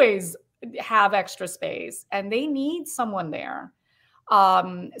 attorneys always have extra space and they need someone there.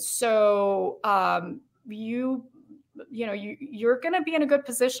 You're going to be in a good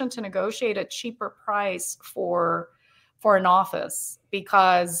position to negotiate a cheaper price for an office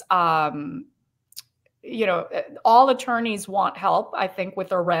because, you know, all attorneys want help, I think, with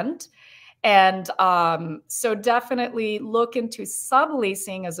their rent. And so definitely look into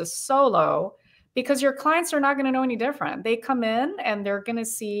subleasing as a solo, because your clients are not going to know any different. They come in and they're going to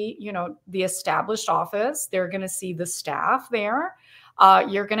see, you know, the established office. They're going to see the staff there.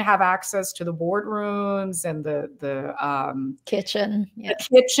 You're going to have access to the boardrooms and the kitchen. Yeah.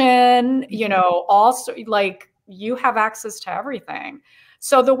 The kitchen, you know, also like you have access to everything.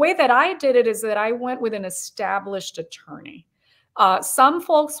 So the way that I did it is that I went with an established attorney. Some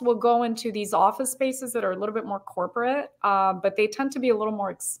folks will go into these office spaces that are a little bit more corporate, but they tend to be a little more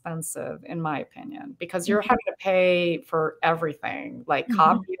expensive, in my opinion, because you're having to pay for everything, like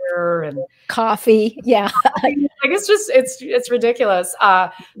copier and coffee. Yeah. Like it's ridiculous. Try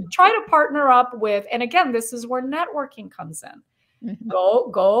to partner up with, and again, this is where networking comes in.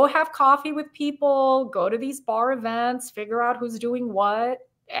 Go have coffee with people, go to these bar events, figure out who's doing what,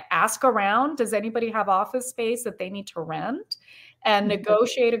 ask around. Does anybody have office space that they need to rent? And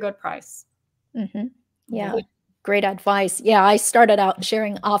negotiate a good price. Yeah, great advice. Yeah, I started out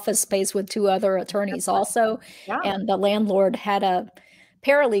sharing office space with 2 other attorneys also, and the landlord had a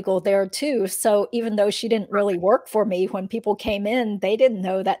paralegal there too. So even though she didn't really work for me, when people came in, they didn't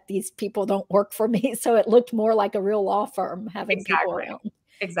know that these people don't work for me. So it looked more like a real law firm having people around.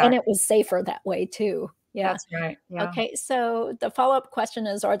 And it was safer that way too. Yeah. That's right. Yeah. Okay. So the follow-up question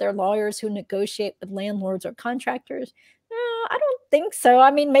is, are there lawyers who negotiate with landlords or contractors? No, I don't think so.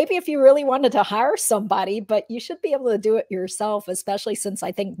 I mean, maybe if you really wanted to hire somebody, but you should be able to do it yourself, especially since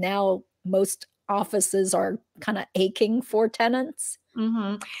I think now most offices are kind of aching for tenants.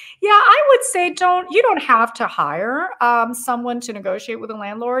 Yeah, I would say you don't have to hire someone to negotiate with a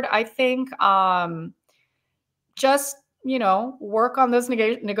landlord. I think just, you know, work on those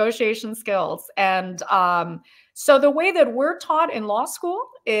negotiation skills. And so the way that we're taught in law school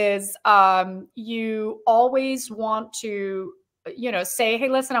is you always want to, you know, say, hey,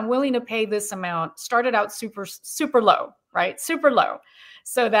 listen, I'm willing to pay this amount. Start it out super low, right? Super low.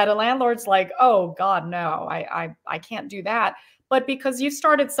 So that a landlord's like, oh God, no, I can't do that. But because you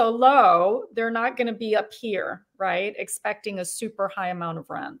started so low, they're not going to be up here, right? Expecting a super high amount of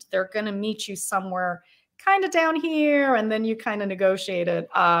rent. They're going to meet you somewhere kind of down here, and then you kind of negotiate it.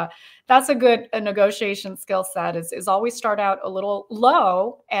 That's a negotiation skill set is always start out a little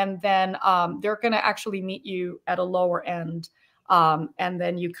low, and then they're going to actually meet you at a lower end. And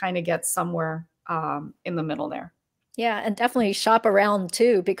then you kind of get somewhere in the middle there. Yeah, and definitely shop around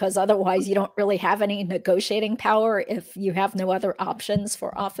too, because otherwise you don't really have any negotiating power if you have no other options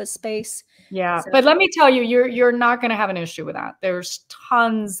for office space. Yeah, but let me tell you, you're not going to have an issue with that. There's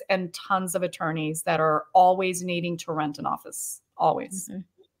tons and tons of attorneys that are always needing to rent an office, always.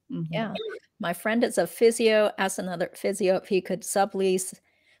 Yeah, my friend is a physio, asked another physio if he could sublease,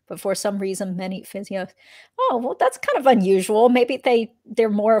 but for some reason, many physios, oh, well, that's kind of unusual. Maybe they're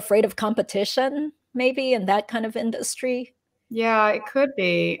more afraid of competition, maybe in that kind of industry. Yeah, it could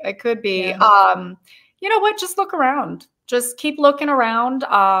be. It could be. Yeah. You know what? Just look around. Just keep looking around.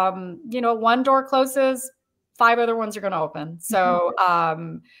 You know, one door closes, 5 other ones are going to open. So,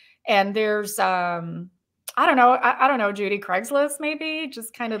 and there's, I don't know, Judy, Craigslist, maybe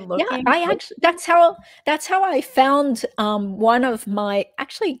just kind of looking. Yeah, that's how I found one of my,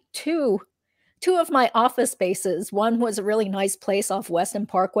 actually two of my office spaces. One was a really nice place off Weston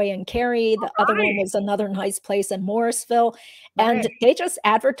Parkway in Cary. The other one was another nice place in Morrisville. And they just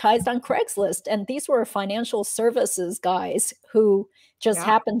advertised on Craigslist. And these were financial services guys who just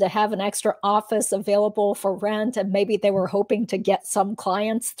happened to have an extra office available for rent. And maybe they were hoping to get some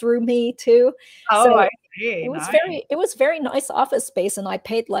clients through me too. Oh, so I see. it was very nice office space. And I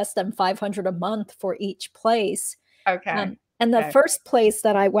paid less than $500 a month for each place. Okay. And the first place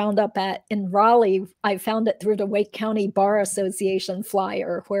that I wound up at in Raleigh, I found it through the Wake County Bar Association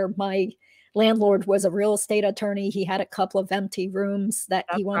flyer, where my landlord was a real estate attorney. He had a couple of empty rooms that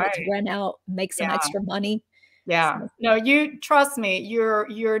he wanted to rent out, make some extra money. Yeah. So. No, you trust me, you're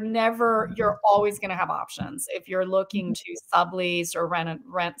always going to have options if you're looking to sublease or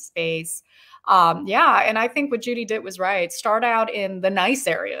rent space. Yeah. And I think what Judy did was right. Start out in the nice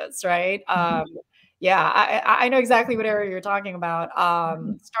areas, right? Yeah, I know exactly what area you're talking about.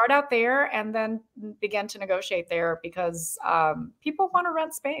 Start out there and then begin to negotiate there, because people want to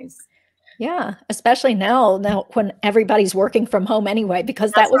rent space. Yeah, especially now when everybody's working from home anyway,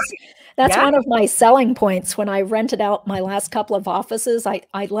 because that's one of my selling points. When I rented out my last couple of offices, I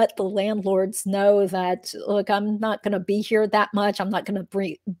let the landlords know that, look, I'm not going to be here that much. I'm not going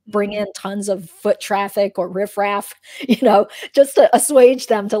to bring in tons of foot traffic or riffraff, you know, just to assuage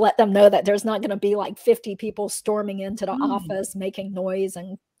them, to let them know that there's not going to be like 50 people storming into the office, making noise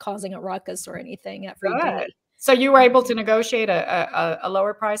and causing a ruckus or anything every day. So you were able to negotiate a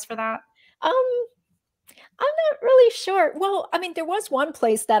lower price for that? I'm not really sure. Well, I mean, there was one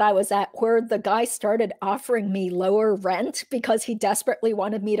place that I was at where the guy started offering me lower rent because he desperately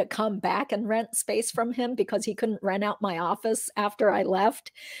wanted me to come back and rent space from him because he couldn't rent out my office after I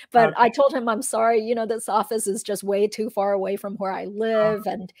left. But I Okay. told him, I'm sorry, this office is just way too far away from where I live.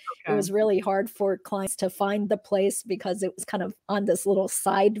 And it Okay. was really hard for clients to find the place because it was kind of on this little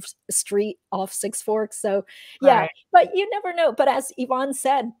side street off Six Forks. So, yeah, Right. but you never know. But as Yvonne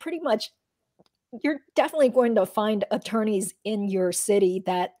said, pretty much you're definitely going to find attorneys in your city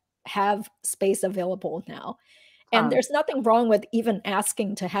that have space available now. And Tons. there's nothing wrong with even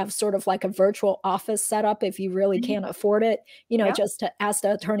asking to have sort of like a virtual office set up if you really Mhm. can't afford it, Yeah. just to ask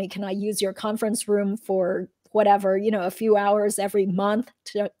the attorney, can I use your conference room for whatever, a few hours every month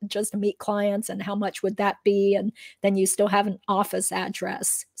to just to meet clients, and how much would that be? And then you still have an office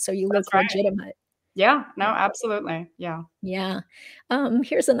address, so you That's look right. legitimate. Yeah. No, Yeah. absolutely. Yeah. Yeah.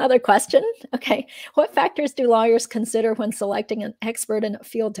 Here's another question. Okay. What factors do lawyers consider when selecting an expert in a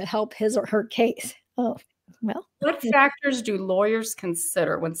field to help his or her case? Oh, well, What factors do lawyers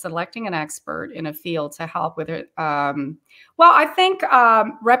consider when selecting an expert in a field to help with it? Well, I think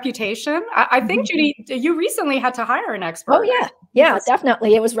reputation. I think, mhm. Judy, you recently had to hire an Oh, expert. yeah. Yeah,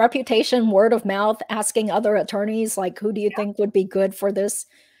 definitely. It was reputation, word of mouth, asking other attorneys, like, who do you think would be good for this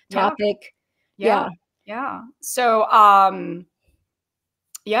Yeah, topic? yeah, Yeah. yeah. So,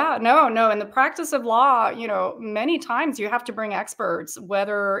 yeah, no. In the practice of law, many times you have to bring experts,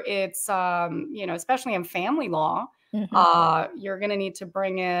 whether it's, especially in family law, hmm you're going to need to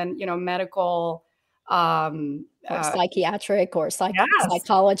bring in, medical, um, Or uh, psychiatric or yes,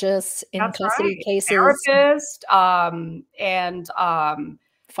 psychologists in that's custody right, cases, therapist, and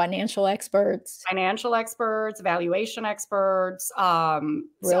financial experts, financial experts, evaluation experts. So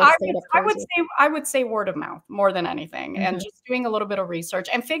real I estate would, I would appraisers. say, I would say word of mouth more than anything, and Mhm. just doing a little bit of research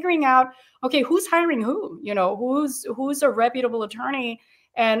and figuring out, okay, who's hiring who? Who's a reputable attorney,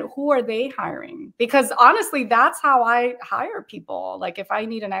 and who are they hiring? Because honestly, that's how I hire people. Like if I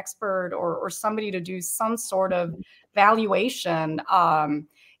need an expert or somebody to do some sort of valuation,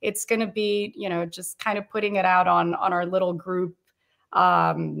 it's going to be, just kind of putting it out on our little group,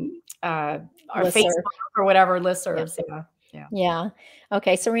 um, uh, our Listserv. Facebook or whatever Yeah. listservs. Yeah. Yeah. Yeah.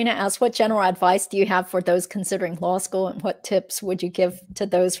 Okay. Serena asks, what general advice do you have for those considering law school, and what tips would you give to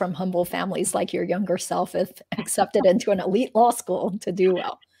those from humble families like your younger self if accepted into an elite law school to do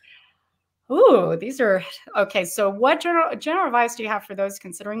well? Ooh, these are okay. So, what general advice do you have for those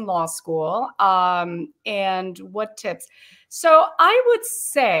considering law school? And what tips? So, I would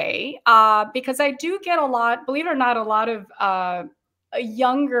say, because I do get a lot, believe it or not, a lot of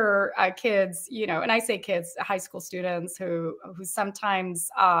younger kids, and I say kids, high school students who sometimes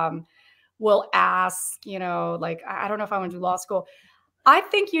will ask, like, I don't know if I want to do law school. I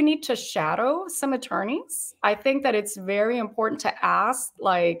think you need to shadow some attorneys. I think that it's very important to ask,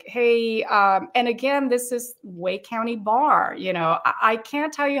 like, hey, and again, this is Wake County Bar. I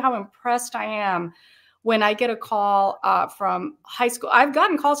can't tell you how impressed I am when I get a call from high school. I've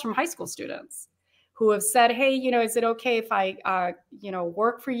gotten calls from high school students who have said, hey, is it okay if I,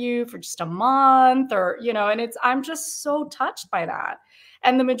 work for you for just a month, or, and I'm just so touched by that.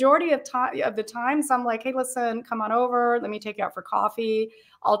 And the majority of the times I'm like, hey, listen, come on over. Let me take you out for coffee.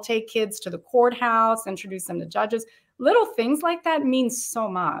 I'll take kids to the courthouse, introduce them to judges. Little things like that mean so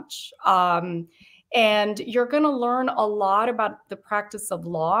much. And you're going to learn a lot about the practice of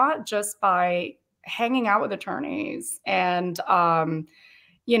law just by hanging out with attorneys and,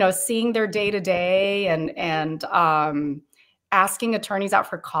 seeing their day to day, and asking attorneys out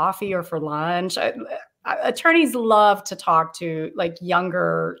for coffee or for lunch. Attorneys love to talk to like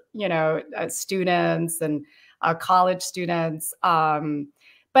younger, students and college students.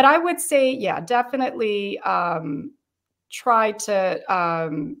 But I would say, yeah, definitely try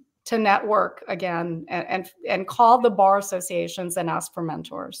to network again, and call the bar associations and ask for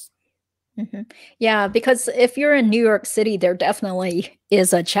mentors. Mhm. Yeah, because if you're in New York City, there definitely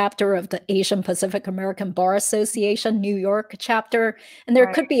is a chapter of the Asian Pacific American Bar Association, New York chapter, and there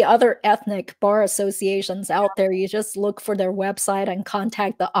Right. could be other ethnic bar associations out there. You just look for their website and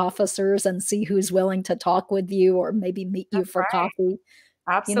contact the officers and see who's willing to talk with you or maybe meet you That's for right. coffee. You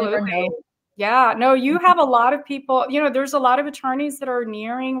never Absolutely. know. Yeah, no, you Mhm. have a lot of people, there's a lot of attorneys that are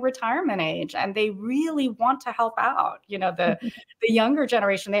nearing retirement age and they really want to help out, the younger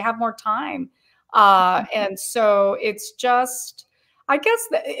generation, they have more time. And so it's just, I guess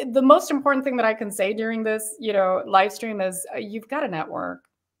the most important thing that I can say during this, live stream is you've got to network.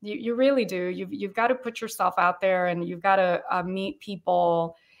 You really do. You've got to put yourself out there, and you've got to meet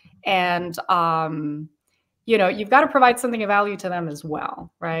people, and you know, you've got to provide something of value to them as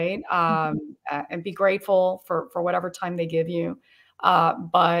well, right? And be grateful for whatever time they give you.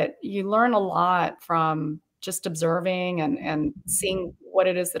 But you learn a lot from just observing and seeing what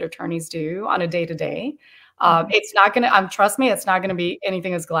it is that attorneys do on a day-to-day. It's not going to, trust me, it's not going to be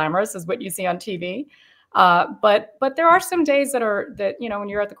anything as glamorous as what you see on TV. But there are some days that, you know, when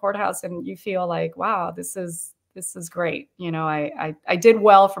you're at the courthouse and you feel like, wow, this is great. You know, I did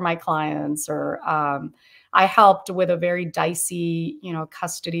well for my clients, or I helped with a very dicey, you know,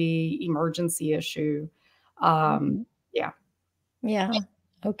 custody emergency issue. Yeah. Yeah.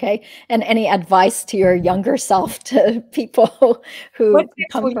 Okay. And any advice to your younger self, to people who What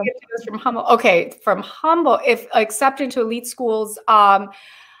tips come would you from? give to us from humble? Okay, from humble, if accepting to elite schools,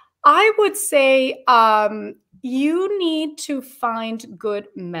 I would say you need to find good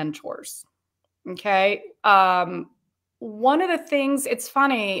mentors. Okay. One of the things, it's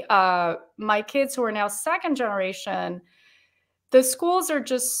funny, my kids who are now second generation, the schools are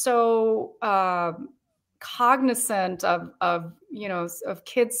just so cognizant of you know, of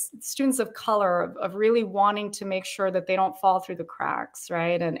kids, students of color, of really wanting to make sure that they don't fall through the cracks,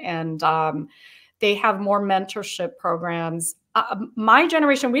 right? And they have more mentorship programs. My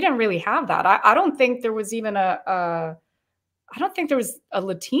generation, we didn't really have that. I don't think there was even I don't think there was a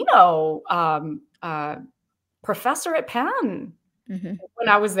Latino professor at Penn when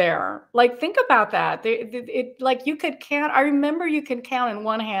I was there. Like, think about that. Like, you could count. I remember you can count in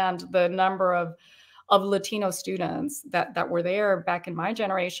one hand the number of Latino students that were there back in my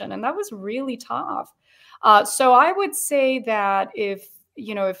generation, and that was really tough. So I would say that if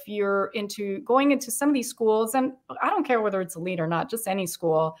you're going into some of these schools, and I don't care whether it's elite or not, just any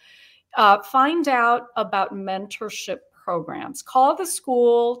school, find out about mentorship programs. Call the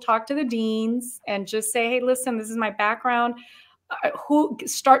school, talk to the deans, and just say, hey, listen, this is my background.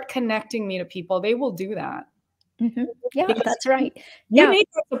 Start connecting me to people. They will do that. Yeah, Because that's right. you Yeah. need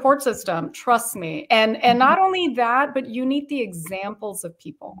that support system, trust me. And not only that, but you need the examples of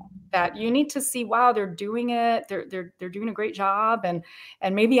people that you need to see, wow, they're doing it. They're doing a great job, and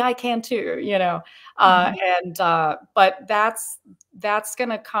maybe I can too, you know. But that's going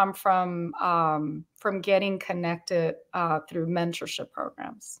to come from getting connected through mentorship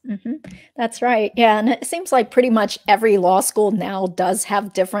programs. That's right. Yeah. And it seems like pretty much every law school now does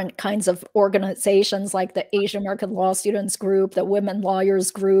have different kinds of organizations, like the Asian American Law Students Group, the Women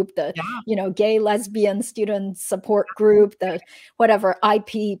Lawyers Group, the, Yeah. Gay Lesbian Student Support Group, the whatever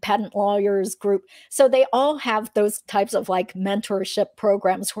IP Patent Lawyers Group. So they all have those types of like mentorship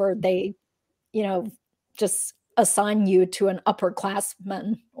programs where they, just assign you to an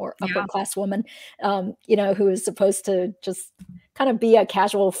upperclassman or upperclasswoman, who is supposed to just kind of be a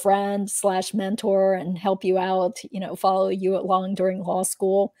casual friend / mentor and help you out, follow you along during law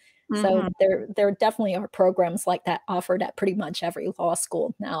school. So there definitely are programs like that offered at pretty much every law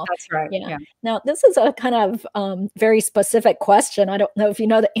school now. That's right. Yeah. Now, this is a kind of very specific question. I don't know if you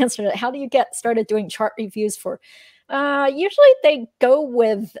know the answer to it. How do you get started doing chart reviews for? Usually they go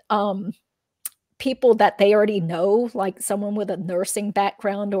with people that they already know, like someone with a nursing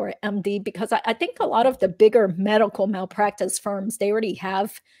background or MD, because I think a lot of the bigger medical malpractice firms, they already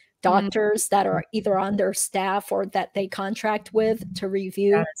have doctors that are either on their staff or that they contract with to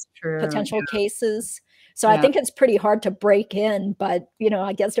review potential cases. So I think it's pretty hard to break in, but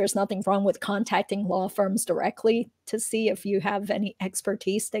I guess there's nothing wrong with contacting law firms directly to see if you have any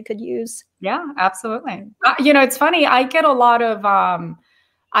expertise they could use. Yeah, absolutely. It's funny. I get a lot of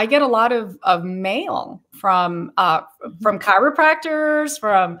mail from chiropractors,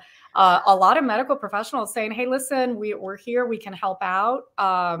 from a lot of medical professionals saying, hey, listen, we're here, we can help out.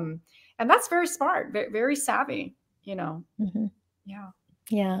 And that's very smart, very savvy, Yeah.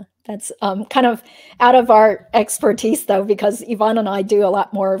 Yeah, that's kind of out of our expertise, though, because Yvonne and I do a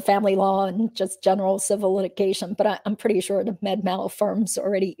lot more family law and just general civil litigation. But I'm pretty sure the med mal firms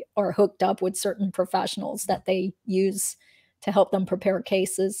already are hooked up with certain professionals that they use to help them prepare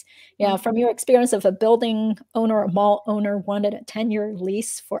cases. Yeah, from your experience, if a building owner or mall owner wanted a 10-year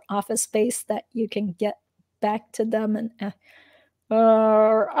lease for office space that you can get back to them, and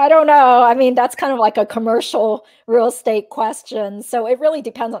I don't know. I mean, that's kind of like a commercial real estate question. So it really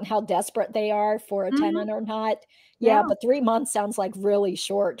depends on how desperate they are for a tenant or not. Yeah, but 3 months sounds like really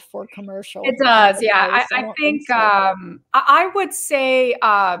short for commercial. It does. Yeah. I think I would say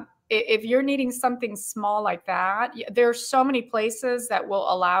if you're needing something small like that, there's so many places that will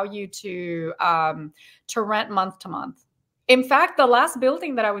allow you to rent month to month. In fact, the last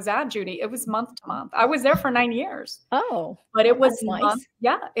building that I was at, Judy, it was month to month. I was there for 9 years. Oh, but it was nice.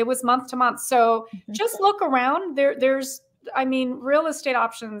 It was month to month. So just look around. Real estate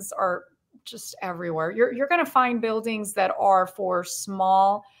options are just everywhere. You're going to find buildings that are for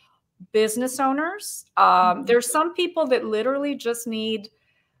small business owners. There's some people that literally just need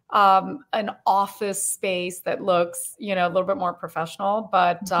an office space that looks, you know, a little bit more professional,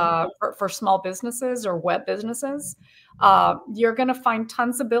 but for small businesses or web businesses, you're going to find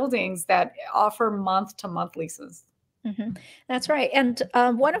tons of buildings that offer month-to-month leases. That's right. And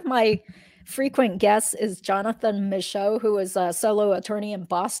one of my frequent guests is Jonathan Michaud, who is a solo attorney in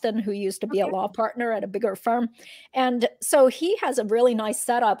Boston, who used to be a law partner at a bigger firm. And so he has a really nice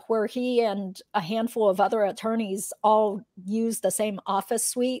setup where he and a handful of other attorneys all use the same office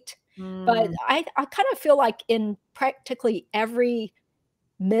suite. But I kind of feel like in practically every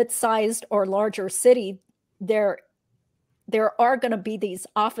mid-sized or larger city, there are going to be these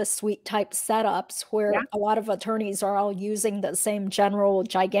office suite type setups where a lot of attorneys are all using the same general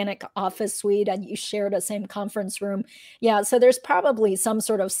gigantic office suite, and you share the same conference room. Yeah. So there's probably some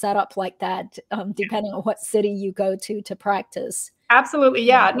sort of setup like that, depending on what city you go to practice. Absolutely.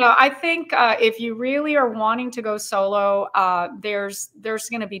 Yeah. No, I think if you really are wanting to go solo, there's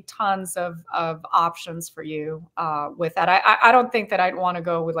going to be tons of options for you with that. I don't think that I'd want to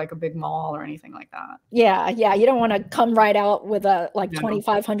go with like a big mall or anything like that. Yeah. Yeah. You don't want to come right out with a like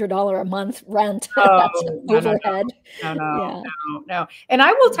 $2,500 a month rent. That's overhead. No. And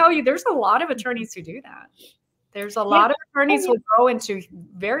I will tell you, there's a lot of attorneys who do that. There's a lot of attorneys who go into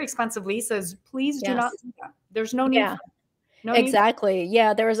very expensive leases. Please do not do that. There's no need for that. No exactly.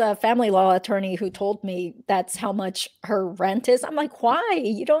 Yeah. There was a family law attorney who told me that's how much her rent is. I'm like, why?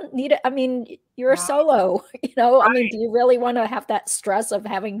 You don't need it. I mean, you're a solo, you know, I mean, do you really want to have that stress of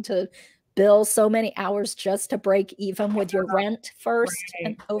having to bill so many hours just to break even with your rent first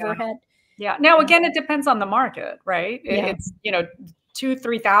and overhead? Yeah. Now, again, it depends on the market, right? It's, you know,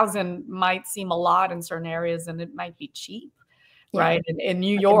 $2,000-3,000 might seem a lot in certain areas, and it might be cheap, right? In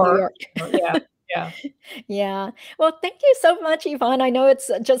New York. Yeah. Well, thank you so much, Yvonne. I know it's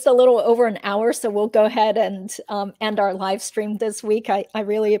just a little over an hour, so we'll go ahead and end our live stream this week. I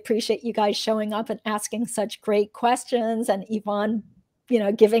really appreciate you guys showing up and asking such great questions, and Yvonne, you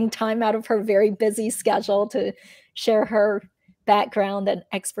know, giving time out of her very busy schedule to share her background and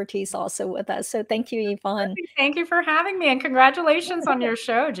expertise also with us. So thank you, Yvonne. Thank you for having me, and congratulations on your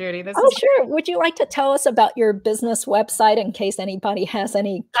show, Judy. Sure. Would you like to tell us about your business website in case anybody has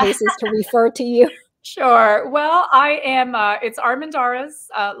any cases to refer to you? Sure. Well, I am, it's Armendariz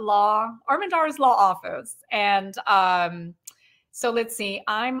Armendariz Law Office. And so let's see,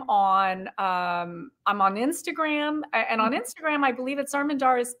 I'm on Instagram, and on Instagram, I believe it's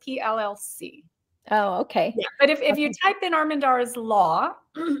Armendariz PLLC. Oh, okay. Yeah, but if you type in Armendariz Law,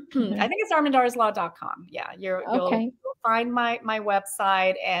 I think it's armendarizlaw.com. Yeah, you'll find my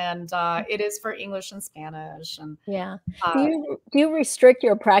website, and it is for English and Spanish. And do you restrict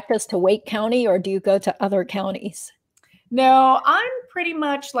your practice to Wake County, or do you go to other counties? No, I'm pretty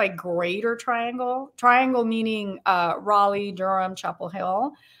much like Greater Triangle. Triangle meaning Raleigh, Durham, Chapel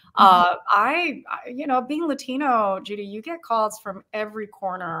Hill. You know, being Latino, Judy, you get calls from every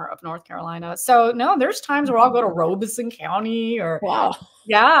corner of North Carolina. So no, there's times where I'll go to Robeson County or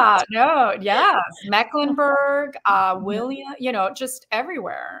Mecklenburg, William, you know, just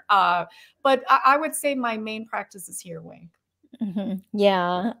everywhere. But I would say my main practice is here, Wake.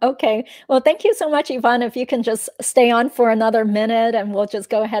 Yeah. Okay. Well, thank you so much, Yvonne. If you can just stay on for another minute, and we'll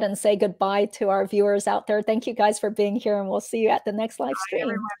just go ahead and say goodbye to our viewers out there. Thank you guys for being here, and we'll see you at the next live stream.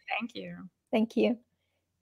 Bye, everyone. Thank you. Thank you.